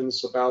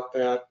questions about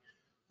that,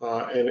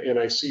 and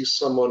I see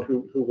someone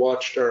who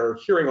watched our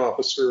hearing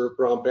officer,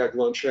 Brown Bag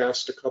Lunch,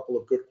 asked a couple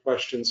of good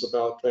questions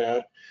about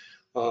that.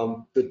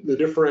 The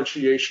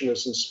differentiation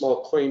is in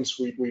small claims,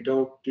 we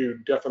don't do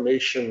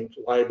defamation,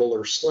 libel,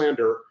 or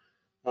slander,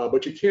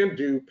 but you can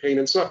do pain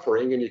and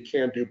suffering, and you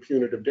can do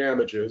punitive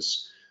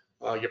damages.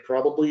 You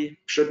probably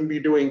shouldn't be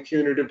doing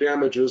punitive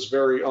damages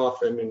very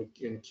often,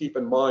 and keep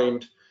in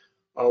mind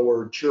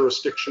our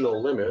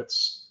jurisdictional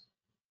limits.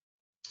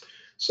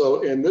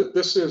 So, and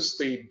this is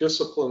the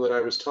discipline that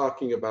I was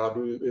talking about,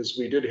 is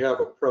we did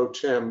have a pro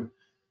tem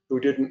who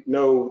didn't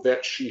know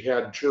that she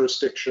had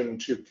jurisdiction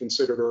to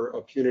consider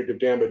a punitive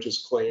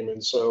damages claim.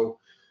 And so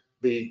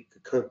the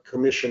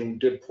commission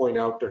did point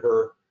out to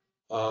her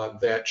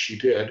that she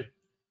did.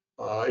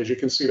 As you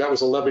can see, that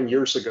was 11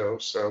 years ago,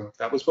 so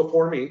that was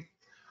before me.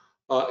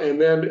 And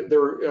then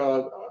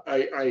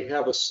I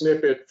have a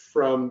snippet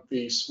from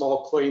the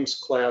small claims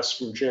class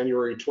from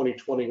January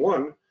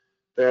 2021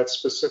 that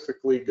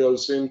specifically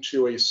goes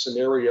into a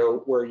scenario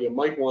where you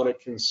might want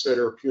to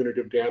consider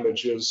punitive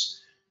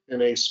damages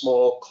in a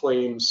small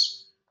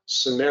claims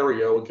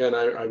scenario. Again,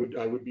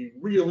 I would be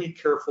really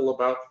careful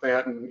about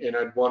that, and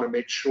I'd want to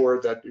make sure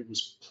that it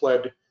was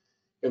pled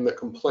in the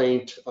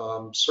complaint,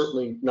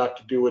 certainly not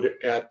to do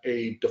it at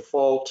a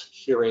default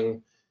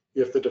hearing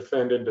if the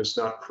defendant is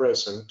not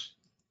present.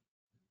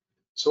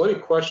 So any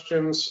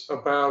questions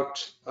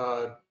about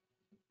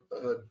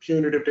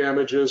punitive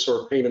damages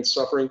or pain and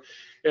suffering?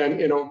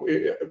 And, you know,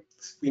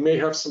 we may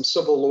have some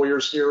civil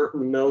lawyers here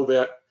who know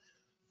that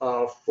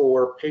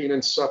for pain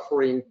and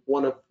suffering,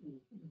 one of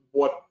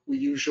what we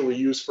usually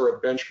use for a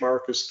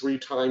benchmark is 3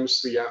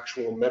 times the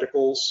actual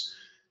medicals,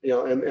 you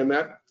know, and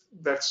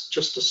that's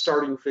just a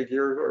starting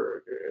figure,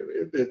 or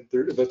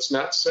that's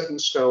not set in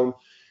stone.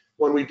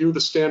 When we do the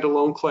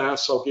standalone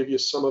class, I'll give you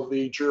some of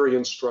the jury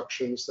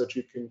instructions that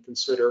you can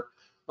consider.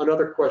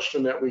 Another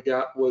question that we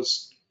got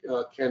was,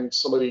 can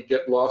somebody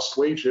get lost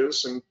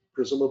wages? And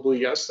presumably,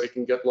 yes, they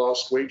can get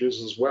lost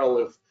wages as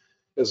well,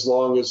 as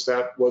long as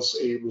that was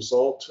a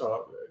result,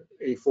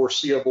 a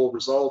foreseeable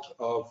result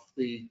of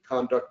the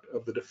conduct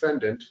of the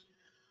defendant.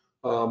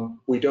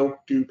 We don't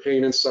do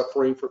pain and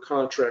suffering for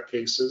contract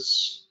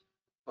cases.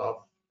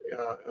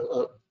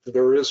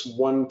 There is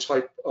one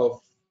type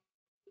of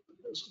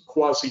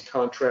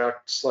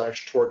quasi-contract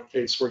 / tort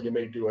case where you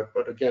may do it,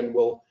 but again,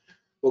 we'll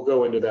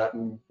go into that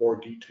in more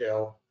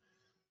detail.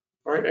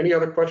 All right, any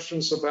other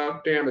questions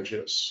about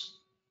damages?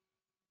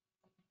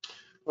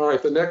 All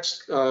right, the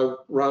next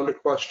round of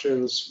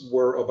questions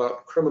were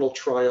about criminal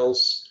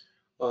trials.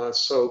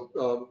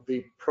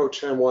 The pro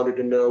tem wanted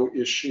to know,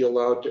 is she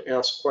allowed to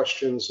ask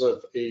questions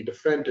of a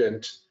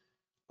defendant?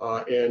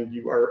 And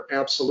you are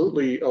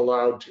absolutely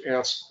allowed to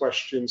ask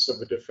questions of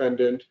the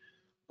defendant.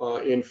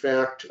 In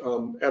fact,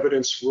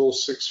 evidence rule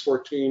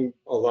 614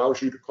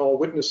 allows you to call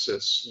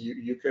witnesses.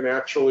 You can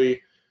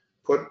actually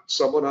put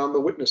someone on the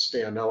witness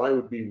stand. Now, I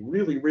would be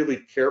really, really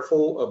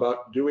careful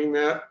about doing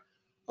that.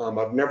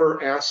 I've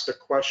never asked a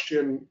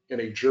question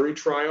in a jury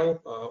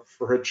trial.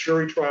 For a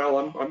jury trial,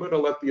 I'm going to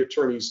let the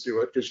attorneys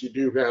do it, because you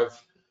do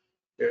have,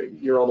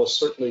 you're almost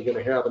certainly going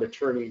to have an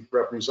attorney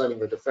representing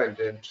the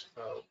defendant.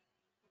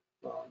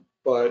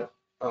 But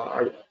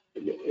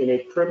in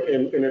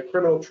a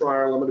criminal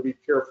trial, I'm going to be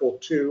careful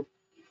too.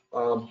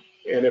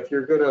 And if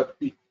you're going to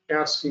be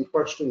asking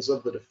questions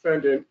of the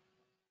defendant,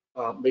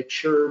 make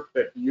sure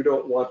that you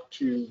don't want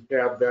to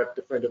have that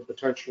defendant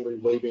potentially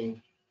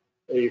waiving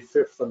a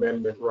Fifth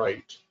Amendment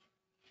right.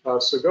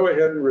 So go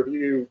ahead and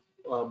review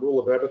Rule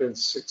of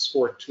Evidence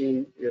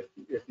 614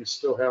 if you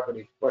still have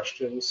any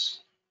questions.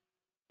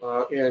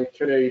 And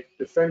can a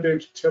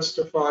defendant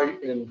testify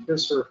in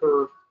his or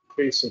her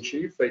case in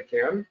chief? They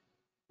can,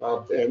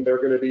 and they're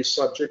going to be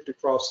subject to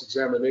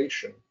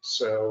cross-examination.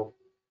 So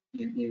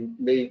you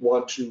may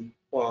want to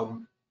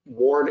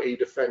warn a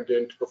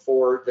defendant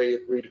before they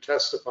agree to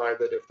testify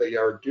that if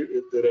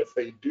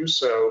they do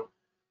so,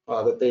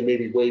 that they may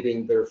be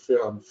waiving their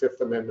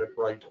Fifth Amendment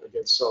right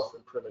against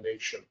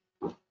self-incrimination.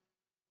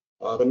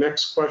 The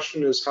next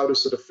question is, how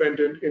does the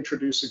defendant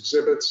introduce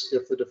exhibits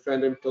if the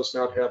defendant does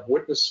not have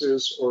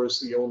witnesses or is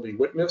the only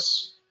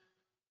witness?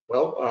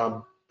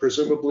 Well,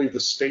 presumably the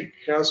state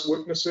has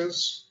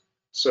witnesses,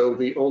 so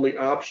the only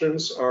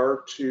options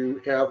are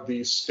to have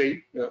the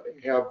state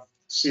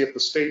see if the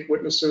state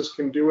witnesses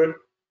can do it,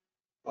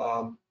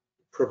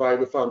 provide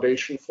the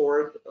foundation for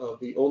it.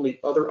 The only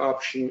other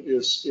option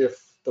is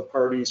if the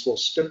parties will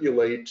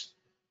stipulate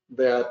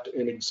that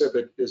an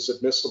exhibit is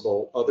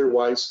admissible.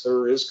 Otherwise,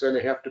 there is going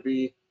to have to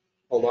be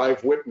a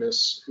live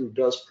witness who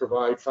does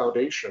provide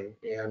foundation.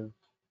 And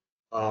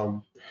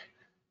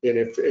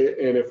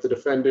if the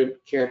defendant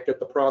can't get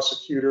the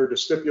prosecutor to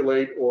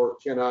stipulate or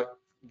cannot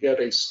get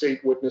a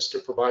state witness to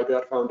provide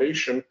that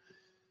foundation,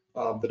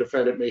 the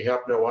defendant may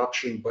have no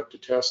option but to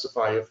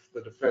testify if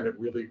the defendant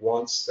really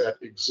wants that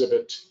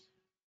exhibit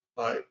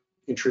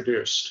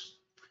introduced.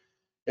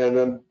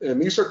 And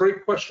these are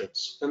great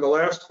questions. And the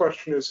last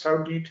question is, how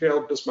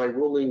detailed does my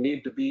ruling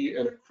need to be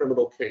in a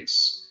criminal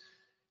case?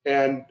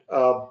 And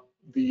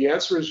the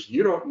answer is,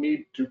 you don't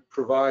need to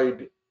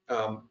provide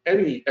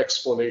any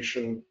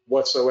explanation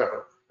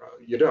whatsoever.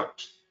 You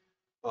don't.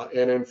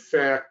 And in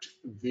fact,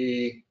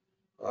 the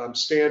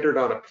standard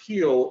on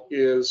appeal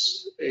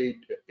is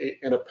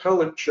an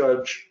appellate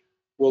judge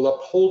will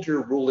uphold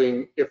your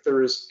ruling if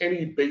there is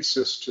any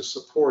basis to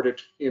support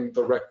it in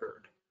the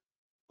record.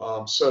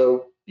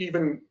 So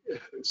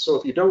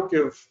if you don't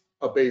give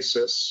a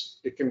basis,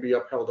 it can be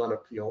upheld on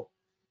appeal.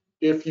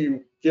 If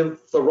you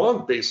give the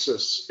wrong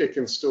basis, it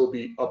can still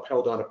be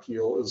upheld on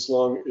appeal as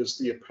long as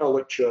the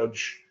appellate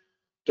judge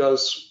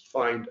does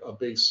find a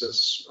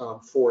basis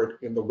for it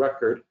in the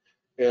record.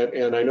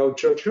 And I know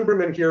Judge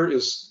Huberman here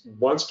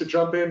wants to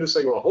jump in to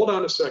say, well, hold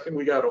on a second,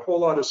 we got a whole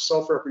lot of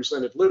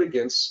self-represented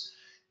litigants,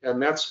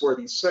 and that's where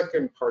the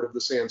second part of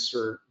this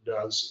answer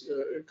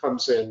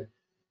comes in.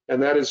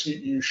 And that is,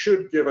 you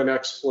should give an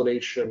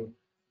explanation,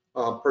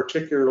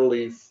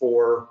 particularly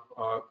for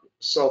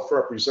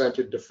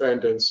self-represented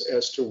defendants,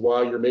 as to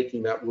why you're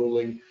making that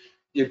ruling.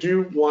 You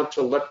do want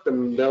to let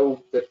them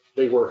know that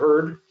they were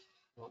heard,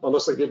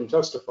 unless they didn't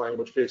testify, in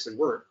which case they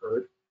weren't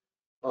heard.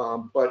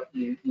 But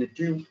you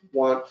do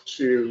want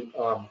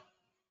to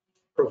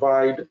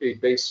provide a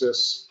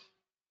basis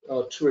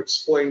to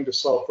explain to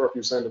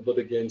self-represented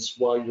litigants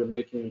why you're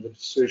making the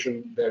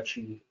decision that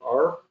you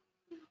are.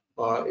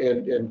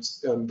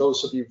 And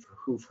those of you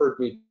who've heard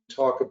me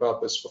talk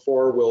about this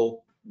before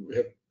will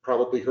have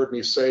probably heard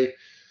me say,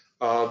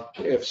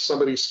 if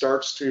somebody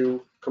starts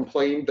to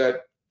complain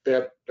that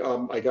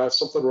I got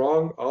something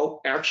wrong,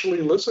 I'll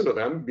actually listen to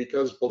them,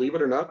 because believe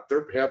it or not,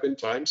 there have been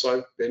times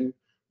I've been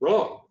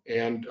wrong,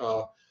 and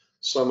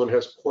someone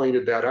has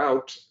pointed that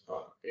out,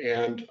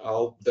 and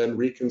I'll then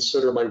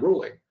reconsider my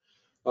ruling.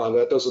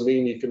 That doesn't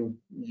mean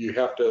you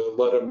have to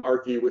let them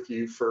argue with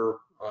you for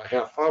a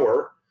half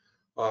hour,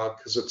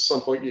 because at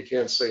some point you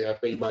can't say,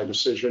 I've made my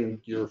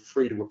decision. You're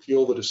free to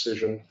appeal the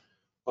decision.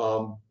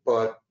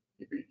 But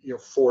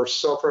for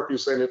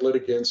self-represented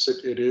litigants,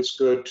 it is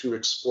good to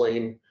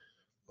explain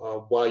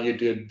why you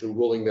did the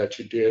ruling that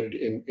you did.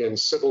 In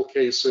civil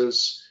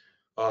cases,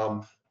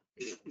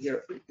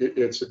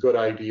 it's a good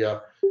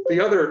idea. The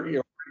other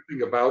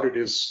thing about it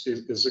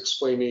is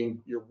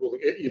explaining your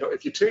ruling.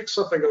 If you take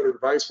something under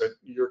advisement,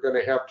 you're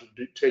going to have to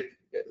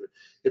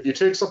if you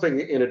take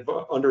something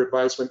under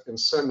advisement and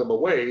send them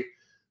away,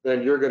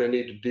 then you're going to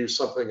need to do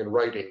something in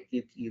writing.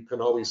 You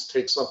can always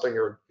take something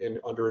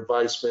under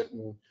advisement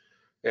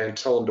and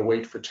tell them to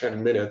wait for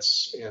 10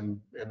 minutes and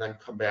then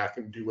come back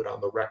and do it on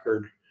the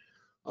record.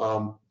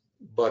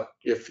 But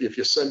if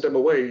you send them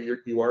away,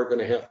 you are going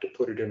to have to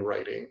put it in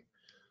writing.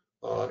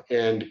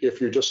 And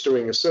if you're just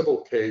doing a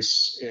civil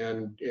case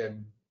and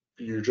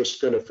you're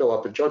just going to fill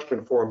out the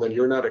judgment form, then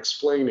you're not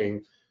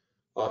explaining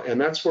And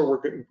that's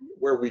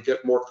where we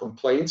get more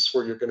complaints,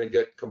 where you're going to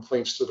get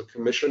complaints to the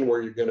commission,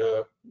 where you're going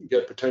to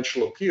get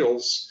potential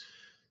appeals,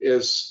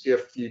 is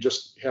if you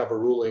just have a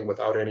ruling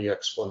without any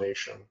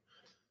explanation.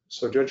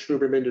 So Judge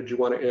Huberman, did you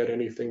want to add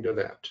anything to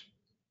that?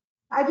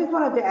 I just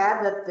wanted to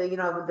add that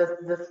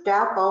the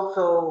staff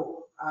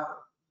also,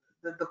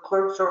 the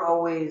clerks are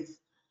always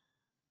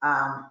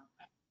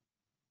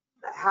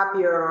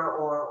happier,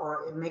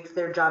 or it makes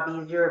their job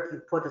easier if you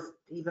put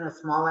even a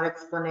small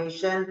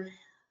explanation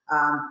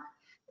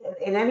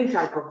in any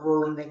type of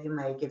ruling that you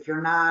make. If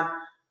you're not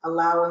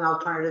allowing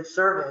alternative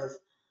service,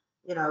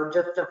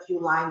 just a few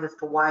lines as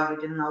to why you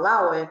didn't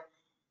allow it,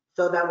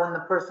 so that when the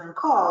person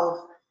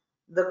calls,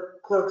 the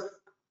clerks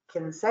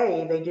can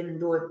say they didn't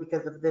do it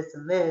because of this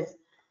and this,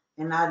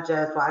 and not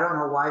just, well, I don't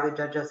know why the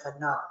judge just said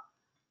no.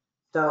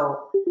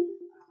 So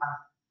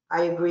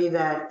I agree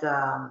that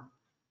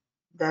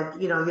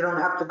you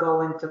don't have to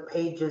go into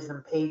pages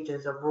and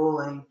pages of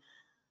ruling,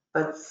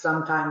 but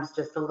sometimes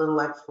just a little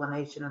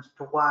explanation as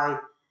to why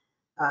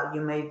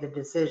you made the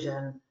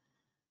decision.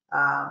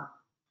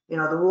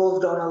 The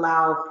rules don't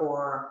allow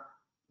for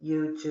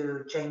you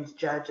to change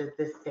judge at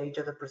this stage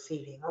of the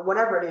proceeding, or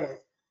whatever it is,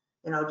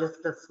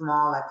 just a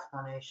small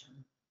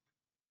explanation.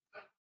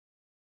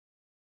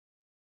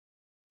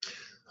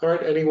 All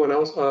right, anyone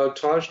else?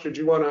 Taj, did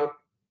you want to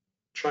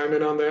chime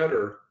in on that,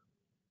 or?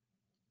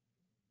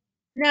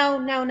 No,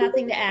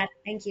 nothing to add.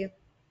 Thank you.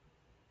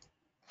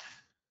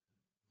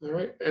 All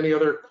right, any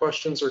other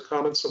questions or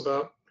comments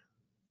about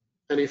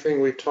anything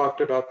we've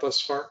talked about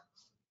thus far?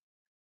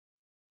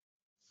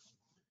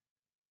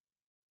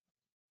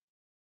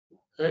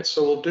 All right,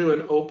 so we'll do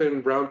an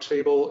open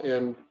roundtable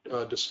and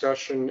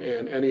discussion,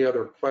 and any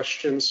other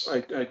questions.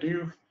 I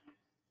do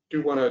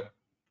want to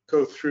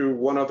go through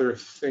one other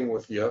thing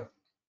with you.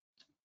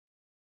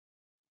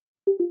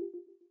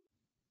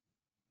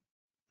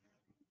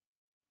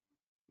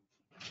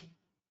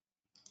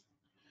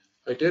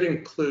 I did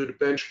include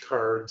bench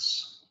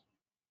cards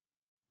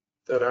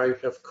that I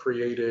have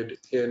created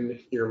in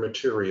your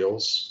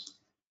materials.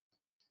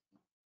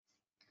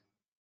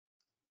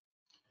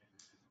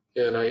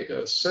 And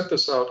I sent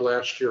this out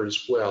last year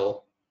as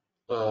well,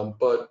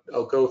 but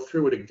I'll go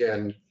through it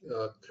again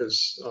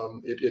because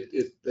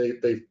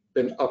they've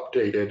been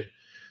updated.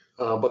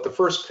 But the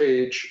first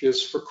page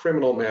is for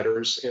criminal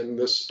matters, and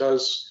this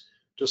does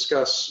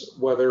discuss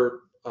whether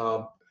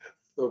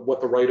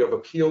what the right of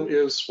appeal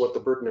is, what the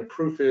burden of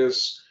proof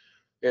is,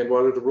 and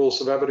whether the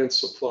rules of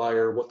evidence apply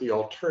or what the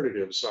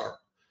alternatives are.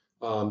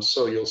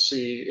 So you'll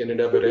see in an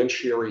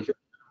evidentiary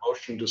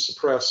motion to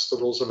suppress, the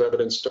rules of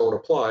evidence don't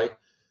apply,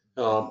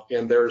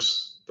 and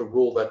there's the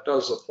rule that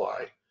does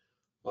apply.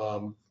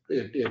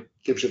 It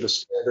gives you the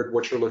standard,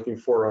 what you're looking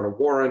for on a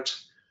warrant.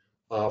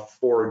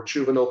 For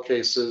juvenile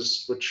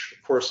cases, which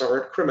of course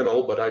aren't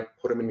criminal, but I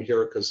put them in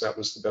here because that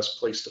was the best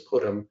place to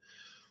put them.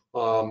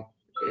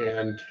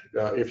 And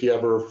if you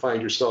ever find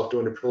yourself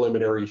doing a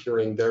preliminary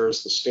hearing, there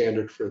is the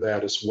standard for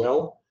that as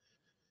well.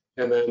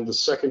 And then the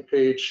second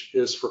page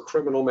is for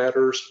criminal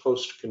matters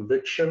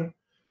post-conviction.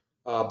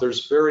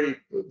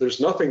 There's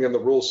nothing in the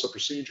rules of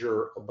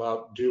procedure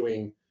about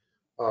doing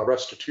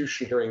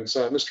restitution hearings.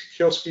 Mr.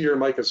 Kielski, your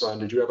mic is on.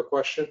 Did you have a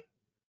question?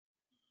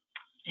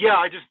 Yeah,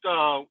 I just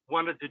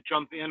wanted to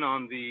jump in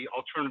on the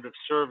alternative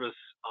service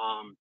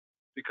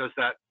because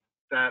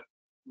that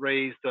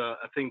raised a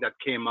thing that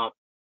came up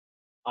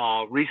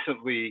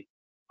recently.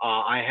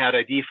 I had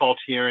a default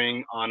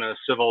hearing on a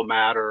civil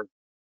matter,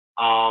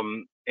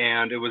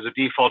 and it was a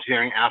default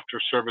hearing after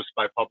service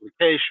by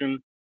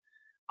publication.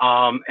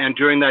 And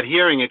during that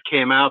hearing, it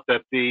came out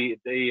that the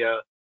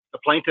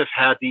plaintiff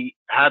had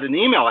an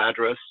email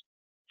address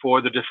for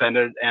the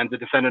defendant, and the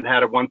defendant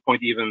had at one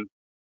point even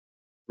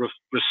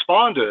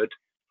responded,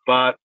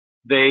 but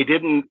they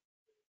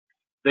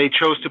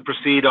chose to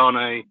proceed on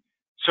a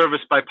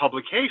service by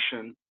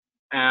publication.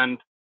 And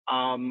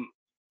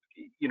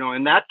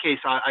in that case,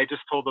 I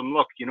just told them,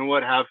 look, you know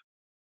what,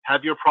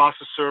 have your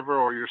process server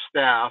or your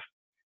staff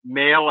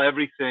mail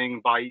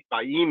everything by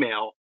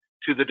email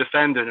to the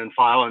defendant and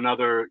file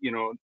another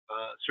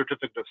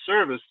certificate of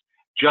service,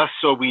 just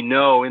so we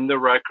know in the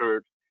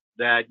record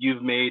that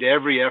you've made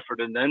every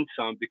effort and then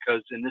some,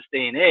 because in this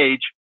day and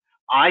age,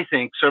 I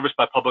think service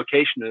by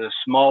publication in a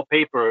small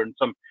paper in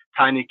some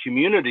tiny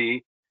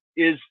community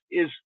is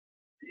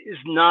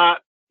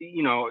not,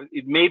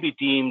 it may be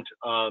deemed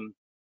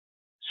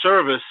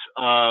service,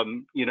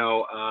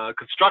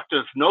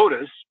 constructive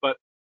notice, but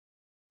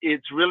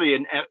it's really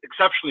an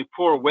exceptionally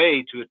poor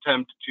way to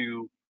attempt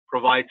to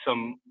provide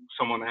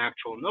someone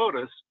actual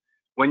notice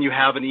when you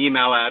have an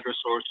email address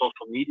or a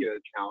social media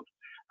account.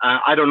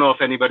 I don't know if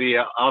anybody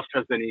else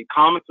has any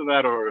comments on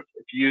that, or if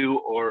you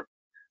or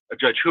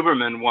Judge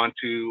Huberman want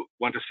to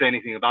say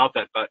anything about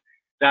that, but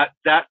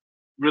that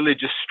really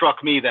just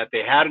struck me that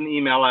they had an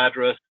email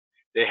address,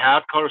 they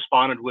had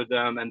corresponded with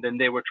them, and then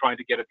they were trying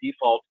to get a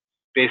default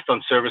based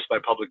on service by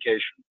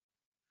publication.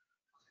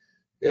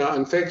 Yeah,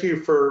 and thank you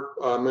for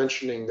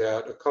mentioning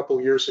that. A couple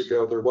years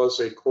ago, there was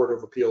a Court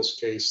of Appeals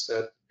case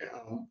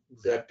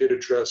that did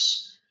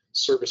address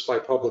service by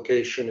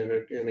publication, and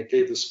it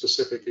gave the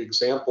specific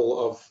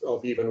example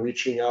of even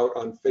reaching out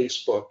on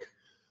Facebook.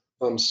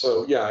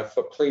 So yeah, if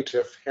a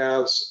plaintiff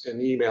has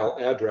an email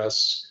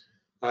address,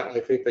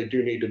 I think they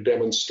do need to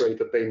demonstrate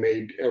that they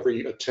made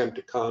every attempt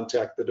to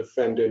contact the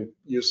defendant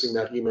using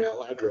that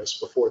email address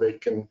before they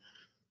can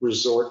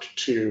resort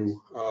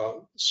to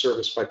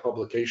service by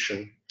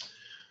publication.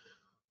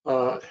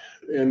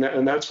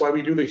 And that's why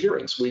we do the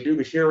hearings. We do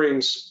the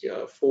hearings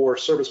for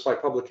service by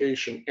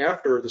publication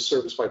after the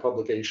service by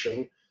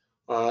publication.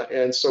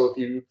 And so if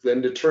you then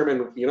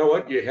determine, you know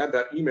what, you had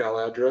that email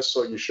address,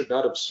 so you should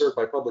not have served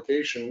by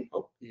publication,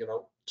 oh, you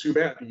know, too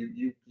bad.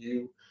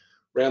 You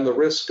ran the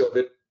risk of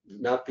it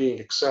not being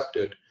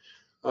accepted.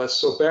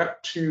 So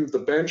back to the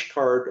bench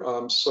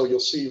card. So you'll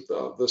see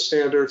the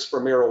standards for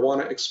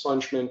marijuana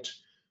expungement,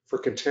 for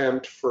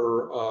contempt,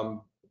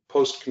 for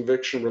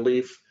post-conviction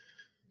relief,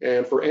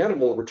 and for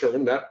animal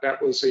return.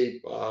 That was a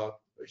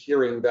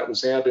hearing that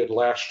was added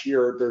last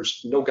year.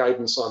 There's no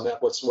guidance on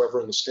that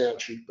whatsoever in the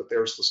statute, but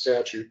there's the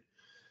statute.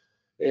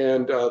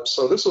 And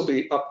so this will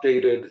be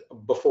updated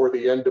before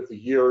the end of the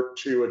year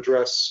to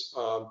address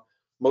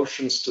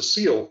motions to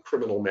seal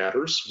criminal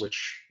matters,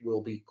 which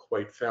will be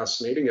quite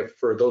fascinating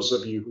for those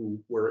of you who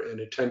were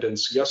in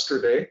attendance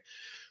yesterday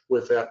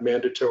with that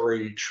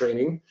mandatory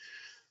training.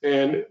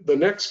 And the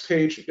next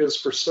page is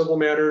for civil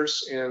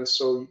matters. And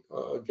so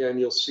again,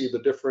 you'll see the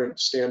different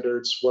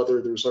standards,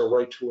 whether there's a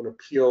right to an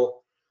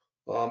appeal,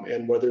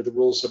 and whether the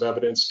rules of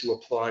evidence do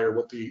apply, or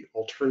what the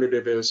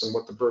alternative is and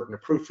what the burden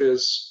of proof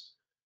is.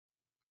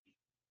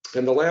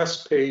 And the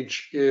last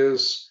page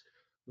is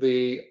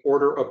the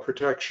order of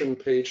protection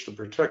page, the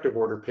protective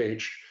order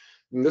page.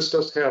 And this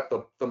does have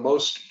the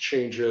most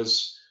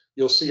changes.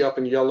 You'll see up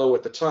in yellow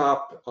at the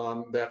top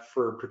that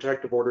for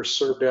protective orders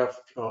served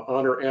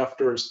on or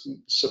after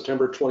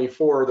September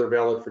 24, they're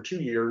valid for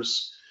 2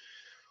 years.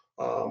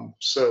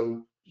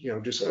 So, you know,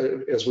 just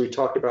as we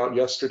talked about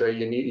yesterday,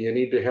 you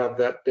need to have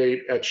that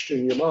date etched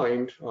in your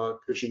mind,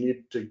 because you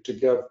need to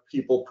give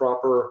people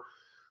proper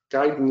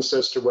guidance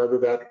as to whether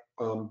that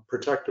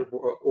protective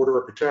order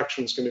of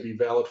protection is going to be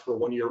valid for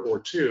 1 year or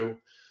 2.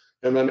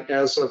 And then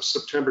as of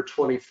September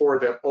 24,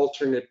 that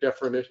alternate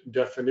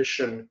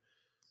definition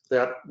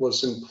that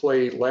was in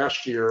play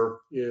last year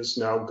is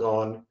now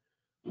gone.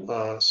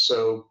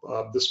 So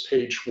this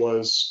page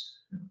was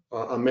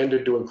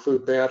amended to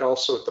include that.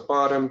 Also at the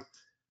bottom,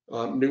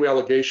 new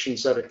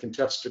allegations at a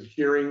contested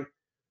hearing.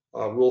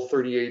 Rule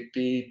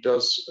 38D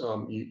does,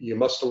 you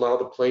must allow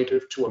the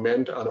plaintiff to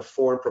amend on a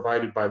form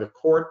provided by the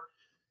court,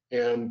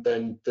 and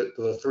then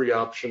the 3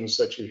 options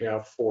that you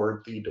have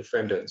for the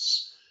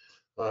defendants.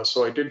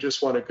 So I did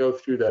just want to go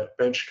through that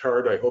bench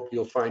card. I hope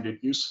you'll find it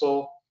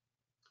useful.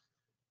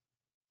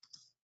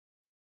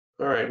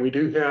 All right, we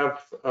do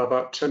have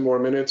about 10 more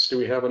minutes. Do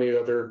we have any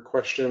other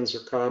questions or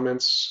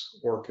comments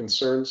or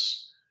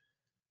concerns?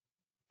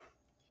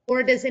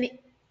 Or does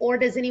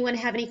anyone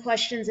have any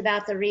questions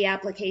about the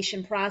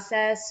reapplication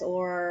process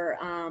or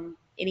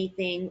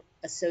anything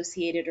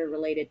associated or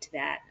related to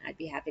that? I'd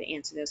be happy to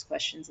answer those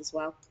questions as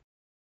well.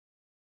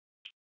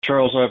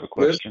 Charles, I have a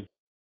question.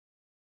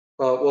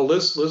 Well,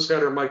 Liz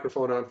had her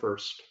microphone on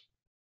first.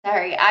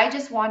 Sorry, I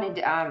just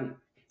wanted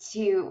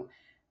to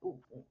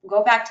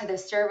go back to the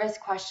service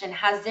question.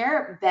 Has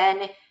there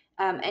been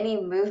any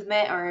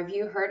movement, or have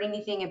you heard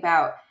anything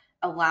about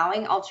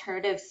allowing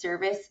alternative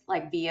service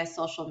like via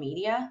social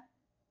media?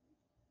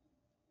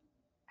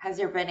 Has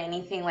there been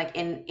anything like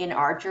in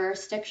our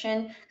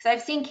jurisdiction? Because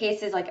I've seen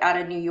cases like out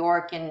of New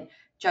York and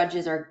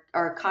judges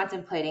are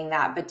contemplating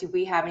that, but do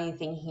we have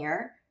anything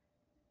here?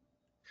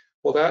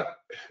 Well,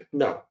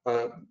 no.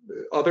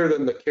 Other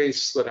than the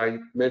case that I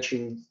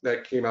mentioned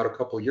that came out a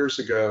couple of years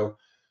ago,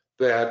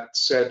 that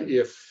said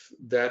if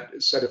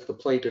the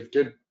plaintiff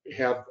did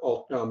have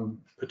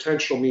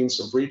potential means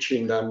of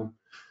reaching them,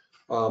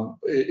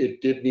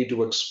 it did need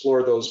to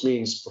explore those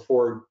means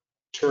before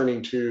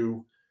turning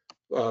to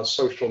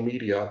social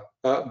media,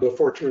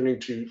 before turning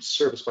to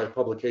service by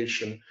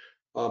publication.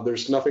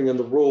 There's nothing in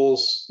the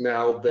rules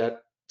now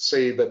that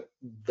say that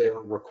they're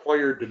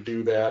required to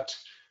do that.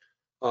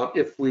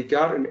 If we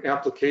got an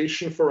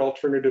application for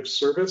alternative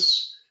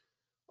service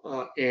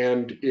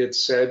and it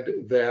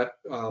said that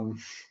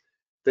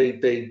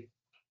they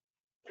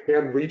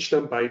can reach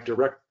them by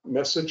direct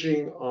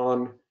messaging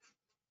on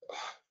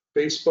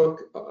Facebook,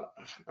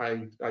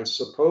 I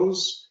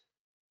suppose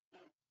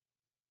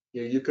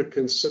you could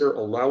consider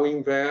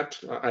allowing that.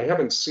 I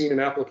haven't seen an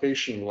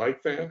application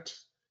like that.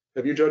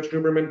 Have you, Judge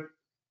Huberman?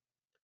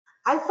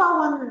 I saw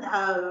one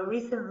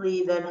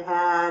recently that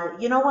had,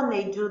 you know, when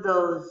they do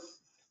those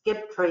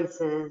skip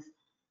traces,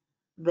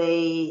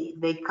 they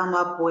come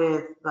up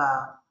with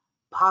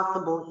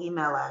possible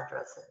email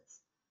addresses.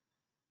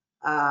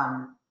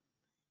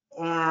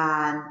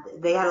 And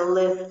they had a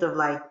list of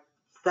like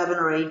 7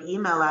 or 8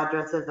 email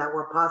addresses that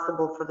were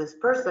possible for this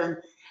person.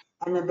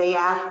 And then they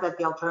asked that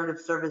the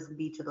alternative service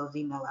be to those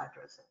email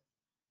addresses.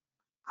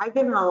 I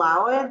didn't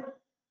allow it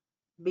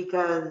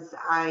because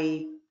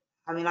I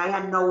mean, I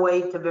had no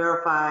way to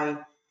verify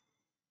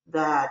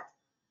that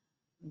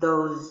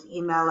those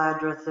email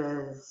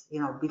addresses,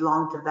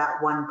 belong to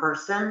that one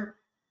person.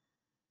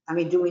 I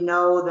mean, do we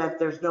know that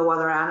there's no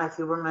other Anna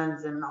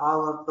Hubermans in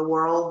all of the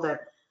world,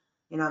 that,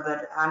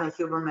 that Anna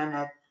Huberman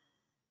at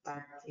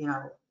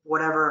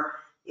whatever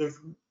is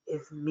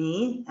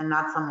me and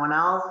not someone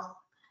else?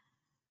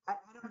 I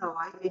don't know.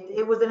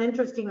 It was an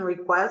interesting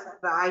request,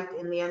 but I,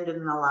 in the end,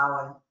 didn't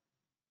allow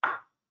it.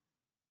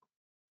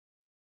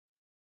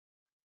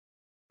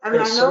 I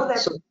mean, I know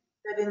that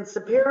in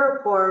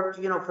Superior Court,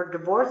 for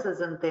divorces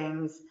and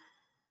things,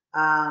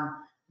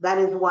 that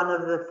is one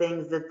of the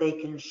things that they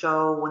can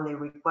show when they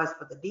request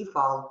for the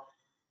default,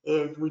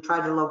 is we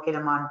tried to locate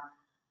them on,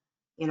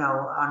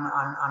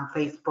 on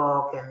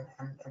Facebook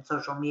and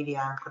social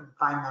media and couldn't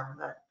find them.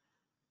 But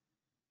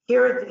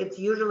here it's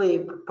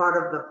usually part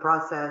of the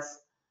process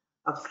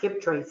of skip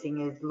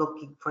tracing is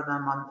looking for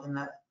them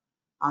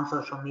on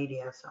social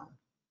media.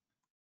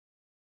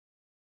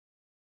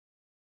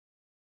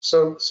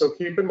 So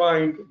keep in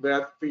mind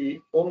that the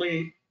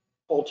only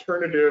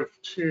alternative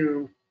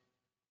to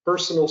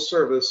personal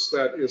service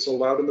that is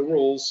allowed in the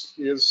rules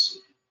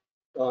is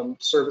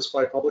service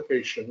by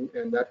publication,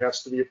 and that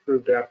has to be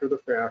approved after the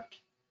fact.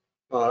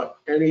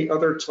 Any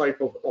other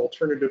type of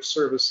alternative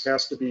service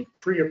has to be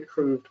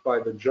pre-approved by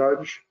the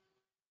judge.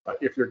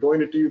 If you're going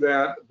to do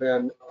that,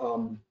 then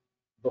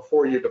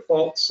before you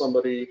default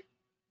somebody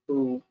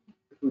who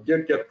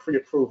did get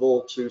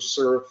pre-approval to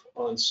serve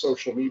on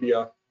social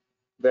media,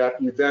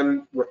 that you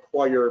then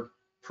require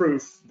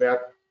proof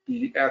that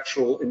the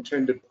actual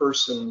intended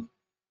person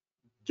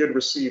did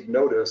receive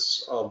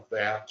notice of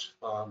that,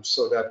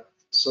 so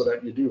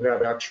that you do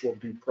have actual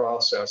due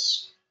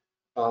process.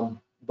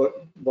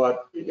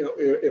 But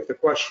if the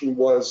question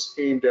was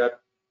aimed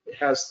at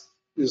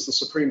is the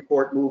Supreme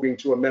Court moving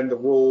to amend the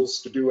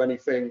rules to do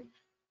anything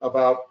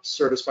about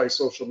service by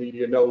social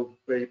media? No,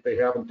 they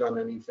haven't done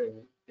anything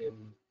in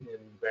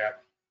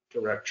that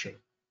direction.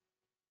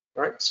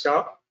 All right,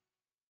 Scott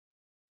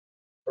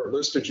or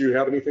Liz, did you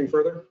have anything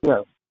further?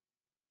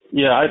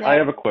 Yeah, I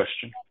have a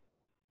question.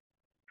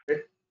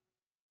 Okay.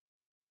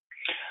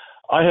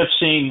 I have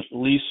seen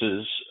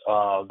leases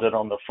that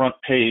on the front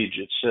page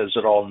it says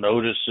that all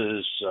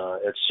notices,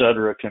 et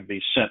cetera, can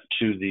be sent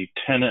to the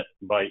tenant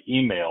by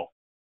email.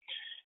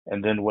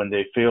 And then when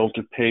they fail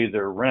to pay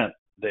their rent,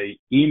 they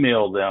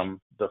email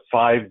them the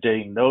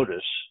 5-day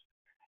notice,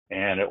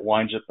 and it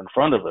winds up in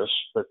front of us.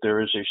 But there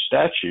is a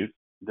statute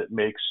that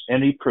makes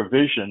any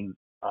provision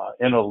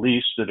in a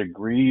lease that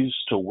agrees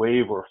to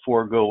waive or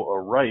forego a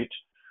right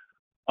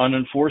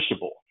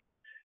unenforceable.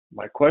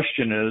 My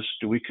question is,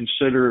 do we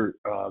consider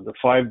the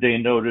 5-day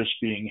notice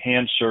being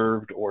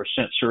hand-served or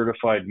sent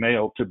certified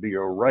mail to be a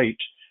right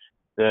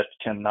that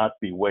cannot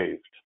be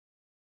waived?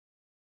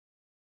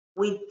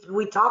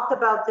 We talked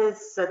about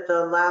this at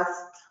the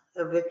last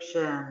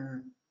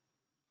eviction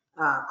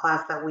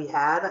class that we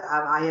had.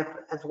 I have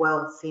as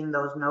well seen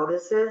those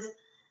notices.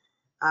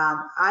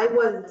 I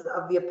was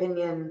of the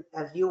opinion,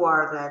 as you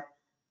are,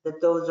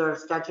 that those are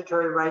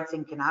statutory rights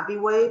and cannot be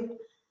waived.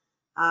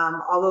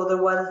 Although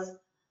there was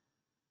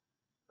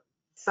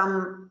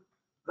some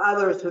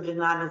others who did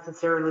not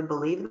necessarily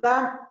believe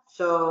that.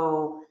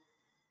 So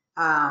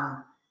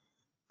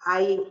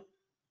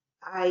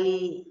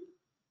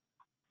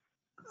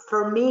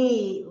for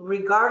me,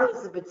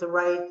 regardless if it's a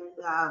right,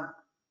 I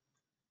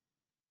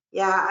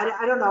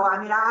don't know. I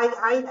mean,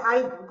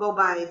 I go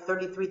by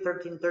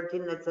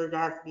 33-13-13 that says it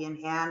has to be in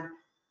hand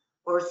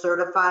or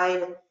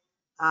certified,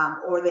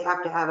 or they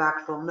have to have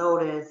actual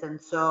notice.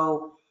 And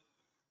so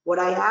what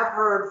I have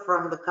heard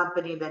from the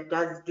company that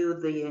does do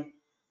the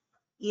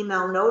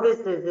email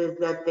notices is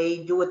that they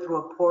do it through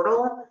a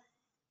portal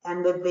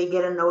and that they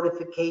get a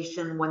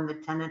notification when the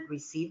tenant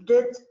received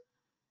it.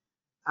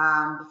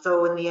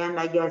 So in the end,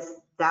 I guess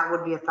that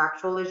would be a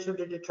factual issue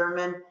to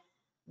determine,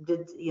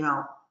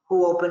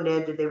 who opened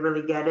it, did they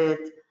really get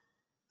it?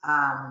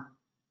 I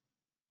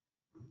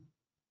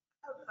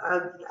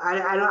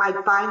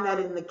find that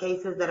in the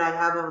cases that I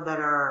have of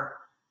that are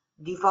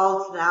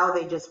defaults now,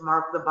 they just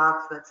mark the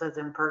box that says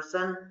in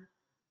person,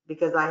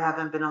 because I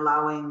haven't been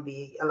allowing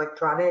the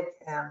electronic,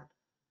 and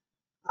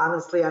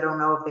honestly, I don't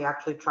know if they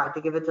actually tried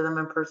to give it to them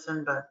in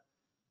person, but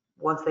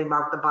once they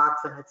mark the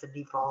box and it's a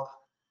default,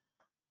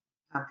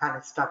 I'm kind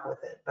of stuck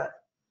with it. But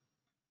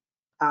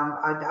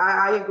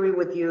I agree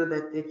with you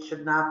that it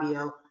should not be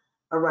a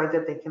right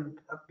that they can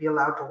be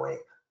allowed to waive.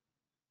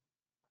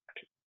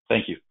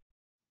 Thank you.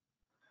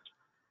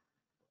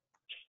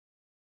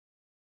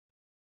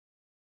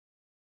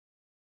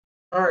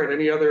 All right,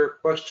 any other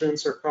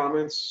questions or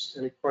comments?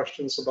 Any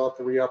questions about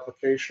the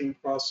reapplication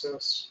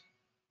process?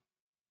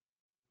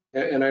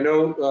 And I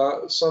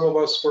know some of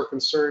us were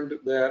concerned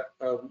that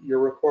you're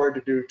required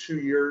to do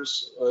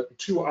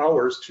 2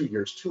 hours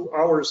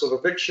of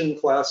eviction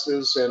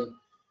classes,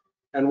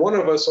 and one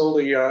of us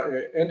only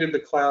ended the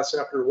class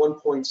after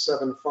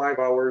 1.75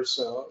 hours.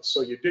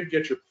 So you did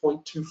get your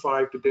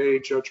 0.25 today,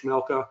 Judge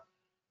Malka.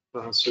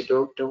 So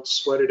don't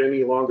sweat it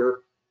any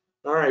longer.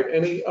 All right,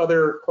 any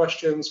other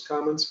questions,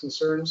 comments,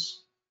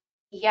 concerns?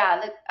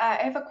 Yeah, I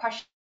have a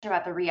question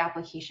about the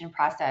reapplication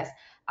process.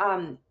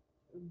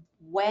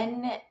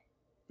 When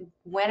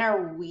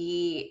are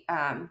we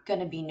going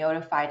to be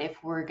notified if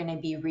we're going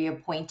to be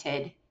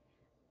reappointed?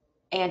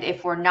 And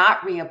if we're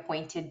not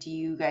reappointed, do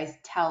you guys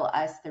tell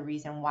us the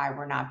reason why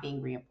we're not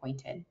being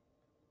reappointed?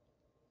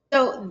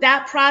 So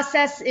that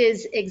process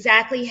is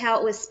exactly how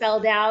it was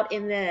spelled out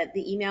in the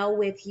email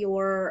with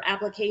your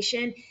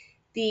application.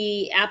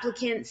 The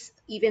applicants,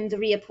 even the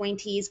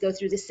reappointees, go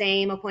through the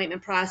same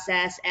appointment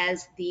process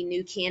as the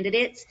new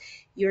candidates.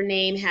 Your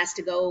name has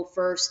to go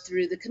first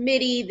through the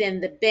committee, then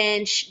the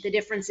bench. The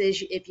difference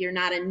is if you're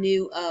not a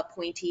new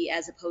appointee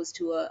as opposed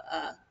to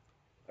a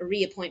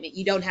reappointment,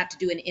 you don't have to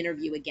do an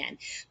interview again,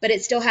 but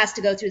it still has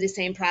to go through the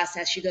same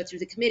process. You go through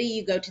the committee,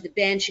 you go to the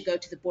bench, you go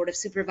to the board of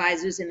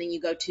supervisors, and then you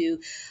go to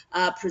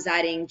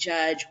presiding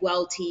Judge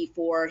Welty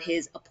for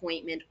his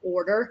appointment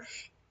order.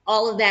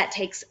 All of that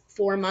takes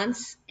 4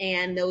 months,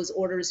 and those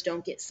orders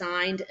don't get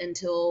signed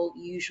until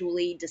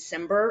usually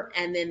December,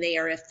 and then they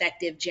are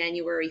effective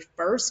January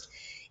 1st.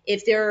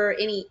 If there are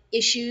any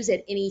issues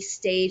at any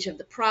stage of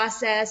the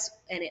process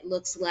and it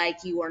looks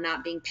like you are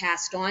not being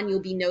passed on, you'll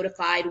be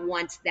notified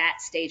once that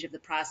stage of the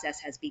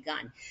process has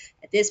begun.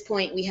 At this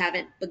point, we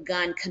haven't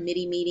begun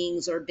committee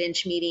meetings or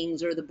bench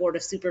meetings or the board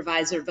of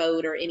supervisor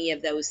vote or any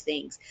of those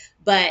things.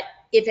 But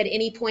if at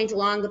any point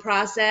along the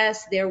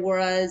process there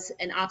was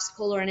an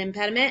obstacle or an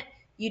impediment,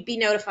 you'd be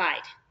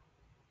notified.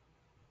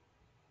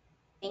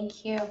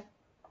 Thank you.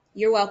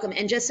 You're welcome.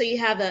 And just so you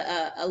have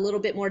a little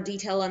bit more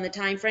detail on the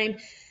time frame,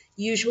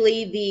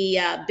 usually the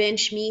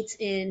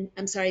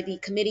the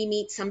committee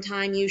meets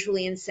sometime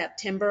usually in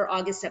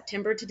August,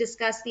 September to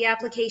discuss the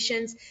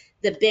applications.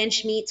 The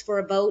bench meets for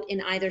a vote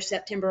in either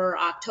September or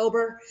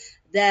October.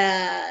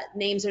 The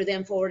names are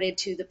then forwarded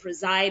to the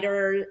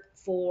presider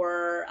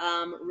for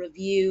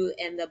review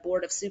and the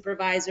board of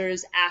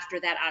supervisors after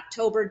that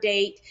October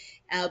date.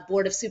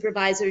 Board of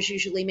Supervisors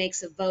usually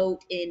makes a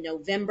vote in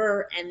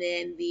November, and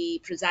then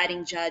the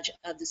presiding judge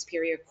of the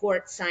Superior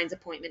Court signs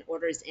appointment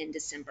orders in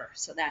December.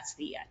 So that's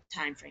the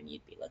time frame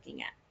you'd be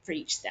looking at for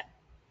each step.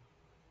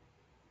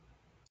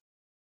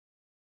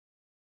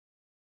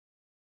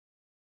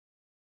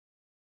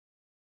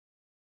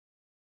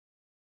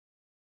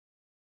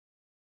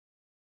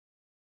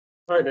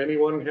 All right,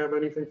 anyone have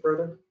anything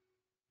further?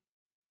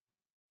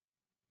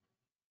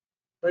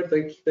 All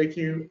right, thank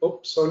you.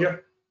 Oh, Sonia.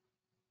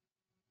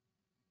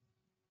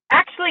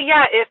 Actually,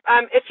 yeah,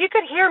 if you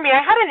could hear me, I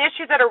had an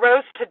issue that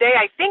arose today.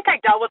 I think I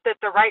dealt with it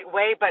the right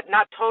way, but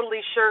not totally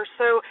sure.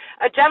 So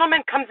a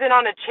gentleman comes in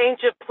on a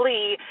change of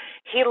plea.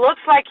 He looks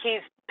like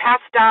he's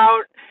passed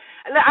out.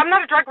 I'm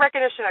not a drug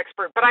recognition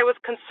expert, but I was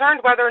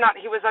concerned whether or not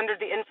he was under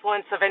the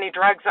influence of any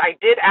drugs. I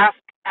did ask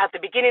at the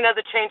beginning of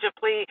the change of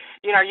plea,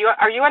 are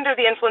you under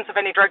the influence of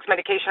any drugs,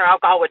 medication, or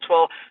alcohol, which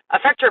will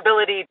affect your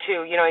ability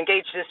to,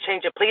 engage this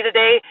change of plea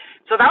today?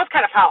 So that was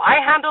kind of how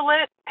I handled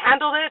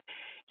it.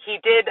 He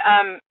did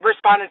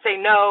respond and say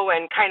no,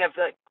 and kind of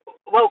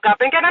woke up.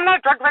 And again, I'm not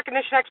a drug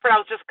recognition expert.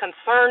 I was just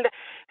concerned.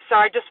 So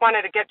I just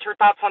wanted to get your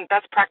thoughts on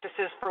best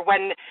practices for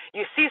when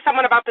you see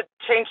someone about to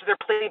change their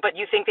plea, but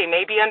you think they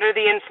may be under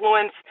the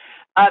influence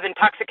of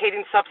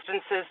intoxicating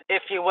substances,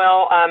 if you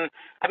will. I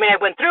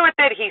went through with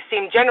it. He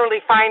seemed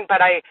generally fine,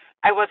 but I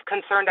was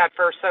concerned at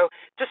first. So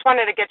just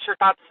wanted to get your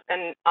thoughts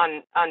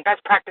on best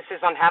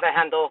practices on how to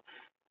handle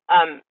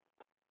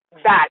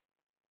that,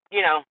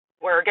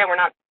 where, again, we're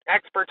not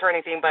experts or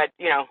anything, but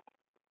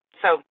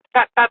so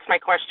that's my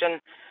question.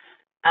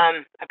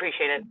 I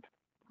appreciate it.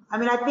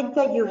 I think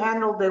that you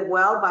handled it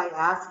well by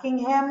asking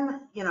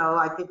him.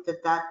 I think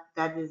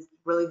that is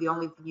really the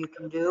only thing you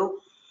can do.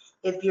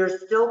 If you're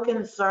still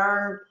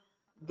concerned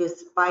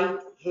despite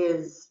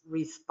his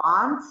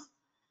response,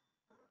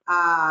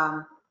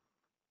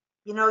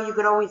 you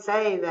could always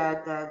say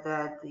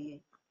that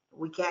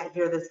we can't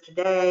hear this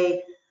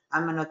today.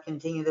 I'm going to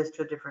continue this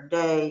to a different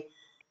day.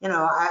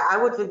 I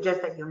would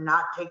suggest that you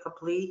not take a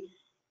plea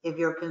if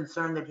you're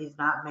concerned that he's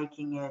not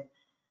making it,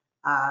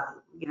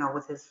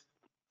 with his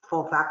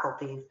full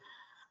faculties.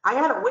 I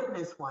had a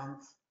witness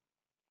once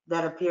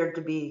that appeared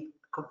to be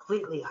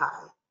completely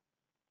high,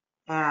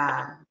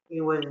 and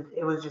it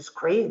was just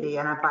crazy.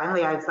 And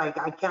finally I was like,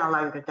 I can't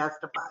allow you to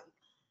testify.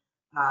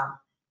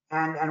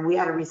 And we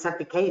had to reset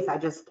the case.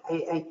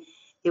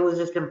 It was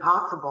just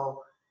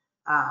impossible.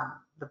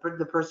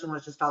 The person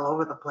was just all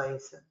over the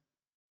place.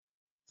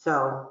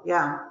 So,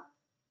 yeah.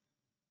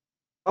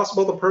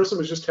 Possible the person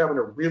was just having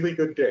a really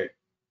good day.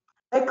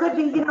 It could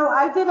be.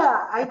 I did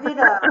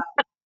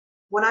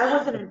when I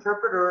was an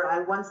interpreter, I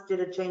once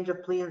did a change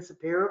of plea in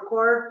Superior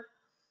Court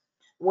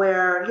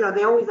where,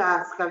 they always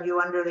ask, are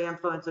you under the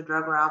influence of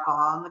drug or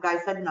alcohol? And the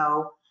guy said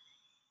no.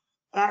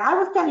 And I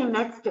was standing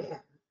next to him.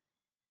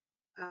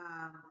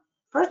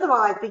 First of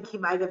all, I think he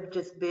might have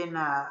just been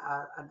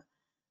a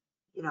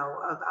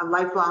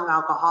lifelong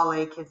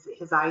alcoholic.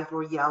 His eyes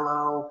were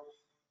yellow.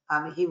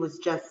 He was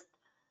just,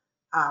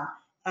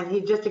 and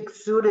he just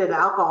exuded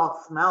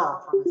alcohol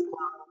smell from his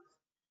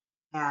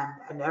clothes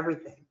and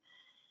everything.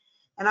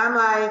 And I'm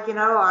like, it's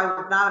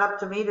not up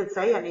to me to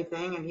say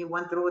anything. And he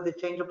went through with the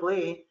change of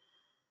plea.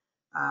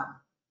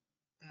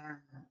 And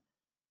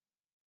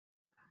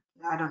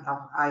I don't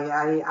know.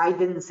 I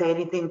didn't say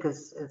anything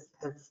because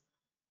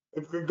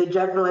if the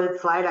judge let it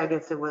slide, I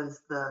guess it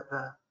was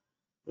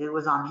it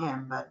was on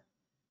him, but.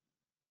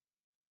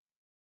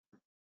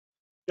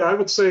 Yeah, I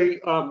would say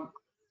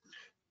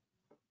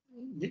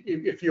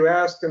if you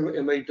ask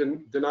and they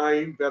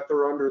deny that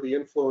they're under the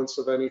influence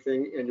of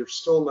anything and you're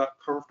still not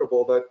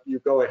comfortable, that you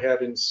go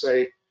ahead and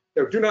say,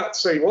 do not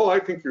say, well, I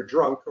think you're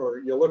drunk or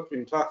you look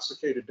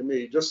intoxicated to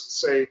me. Just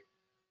say,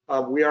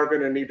 we are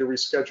going to need to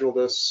reschedule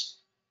this.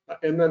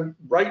 And then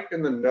write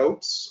in the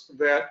notes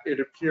that it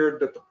appeared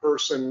that the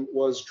person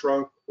was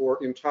drunk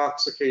or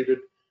intoxicated,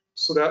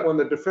 so that when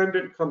the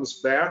defendant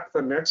comes back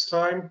the next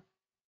time,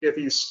 if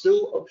he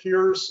still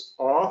appears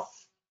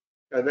off,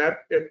 and that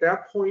at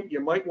that point, you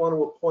might want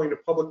to appoint a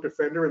public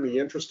defender in the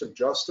interest of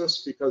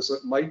justice, because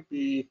it might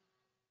be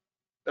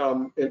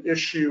an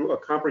issue, a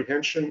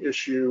comprehension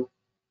issue.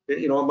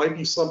 It might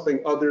be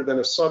something other than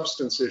a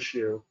substance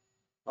issue.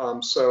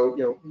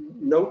 So,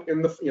 note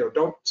in the,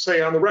 don't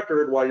say on the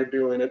record while you're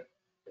doing it,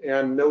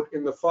 and note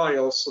in the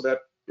file so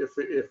that if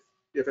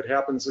it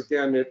happens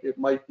again, it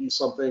might be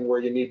something where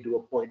you need to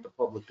appoint a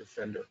public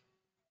defender.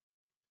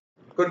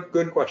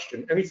 Good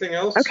question. Anything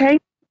else? Okay.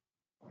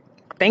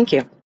 Thank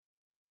you.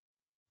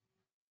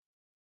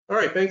 All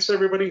right, thanks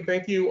everybody.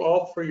 Thank you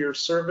all for your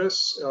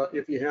service.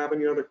 If you have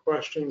any other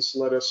questions,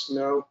 let us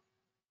know.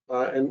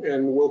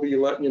 And we'll be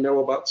letting you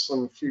know about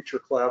some future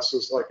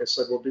classes. Like I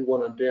said, we'll do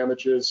one on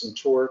damages and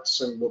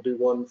torts, and we'll do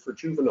one for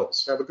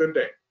juveniles. Have a good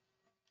day.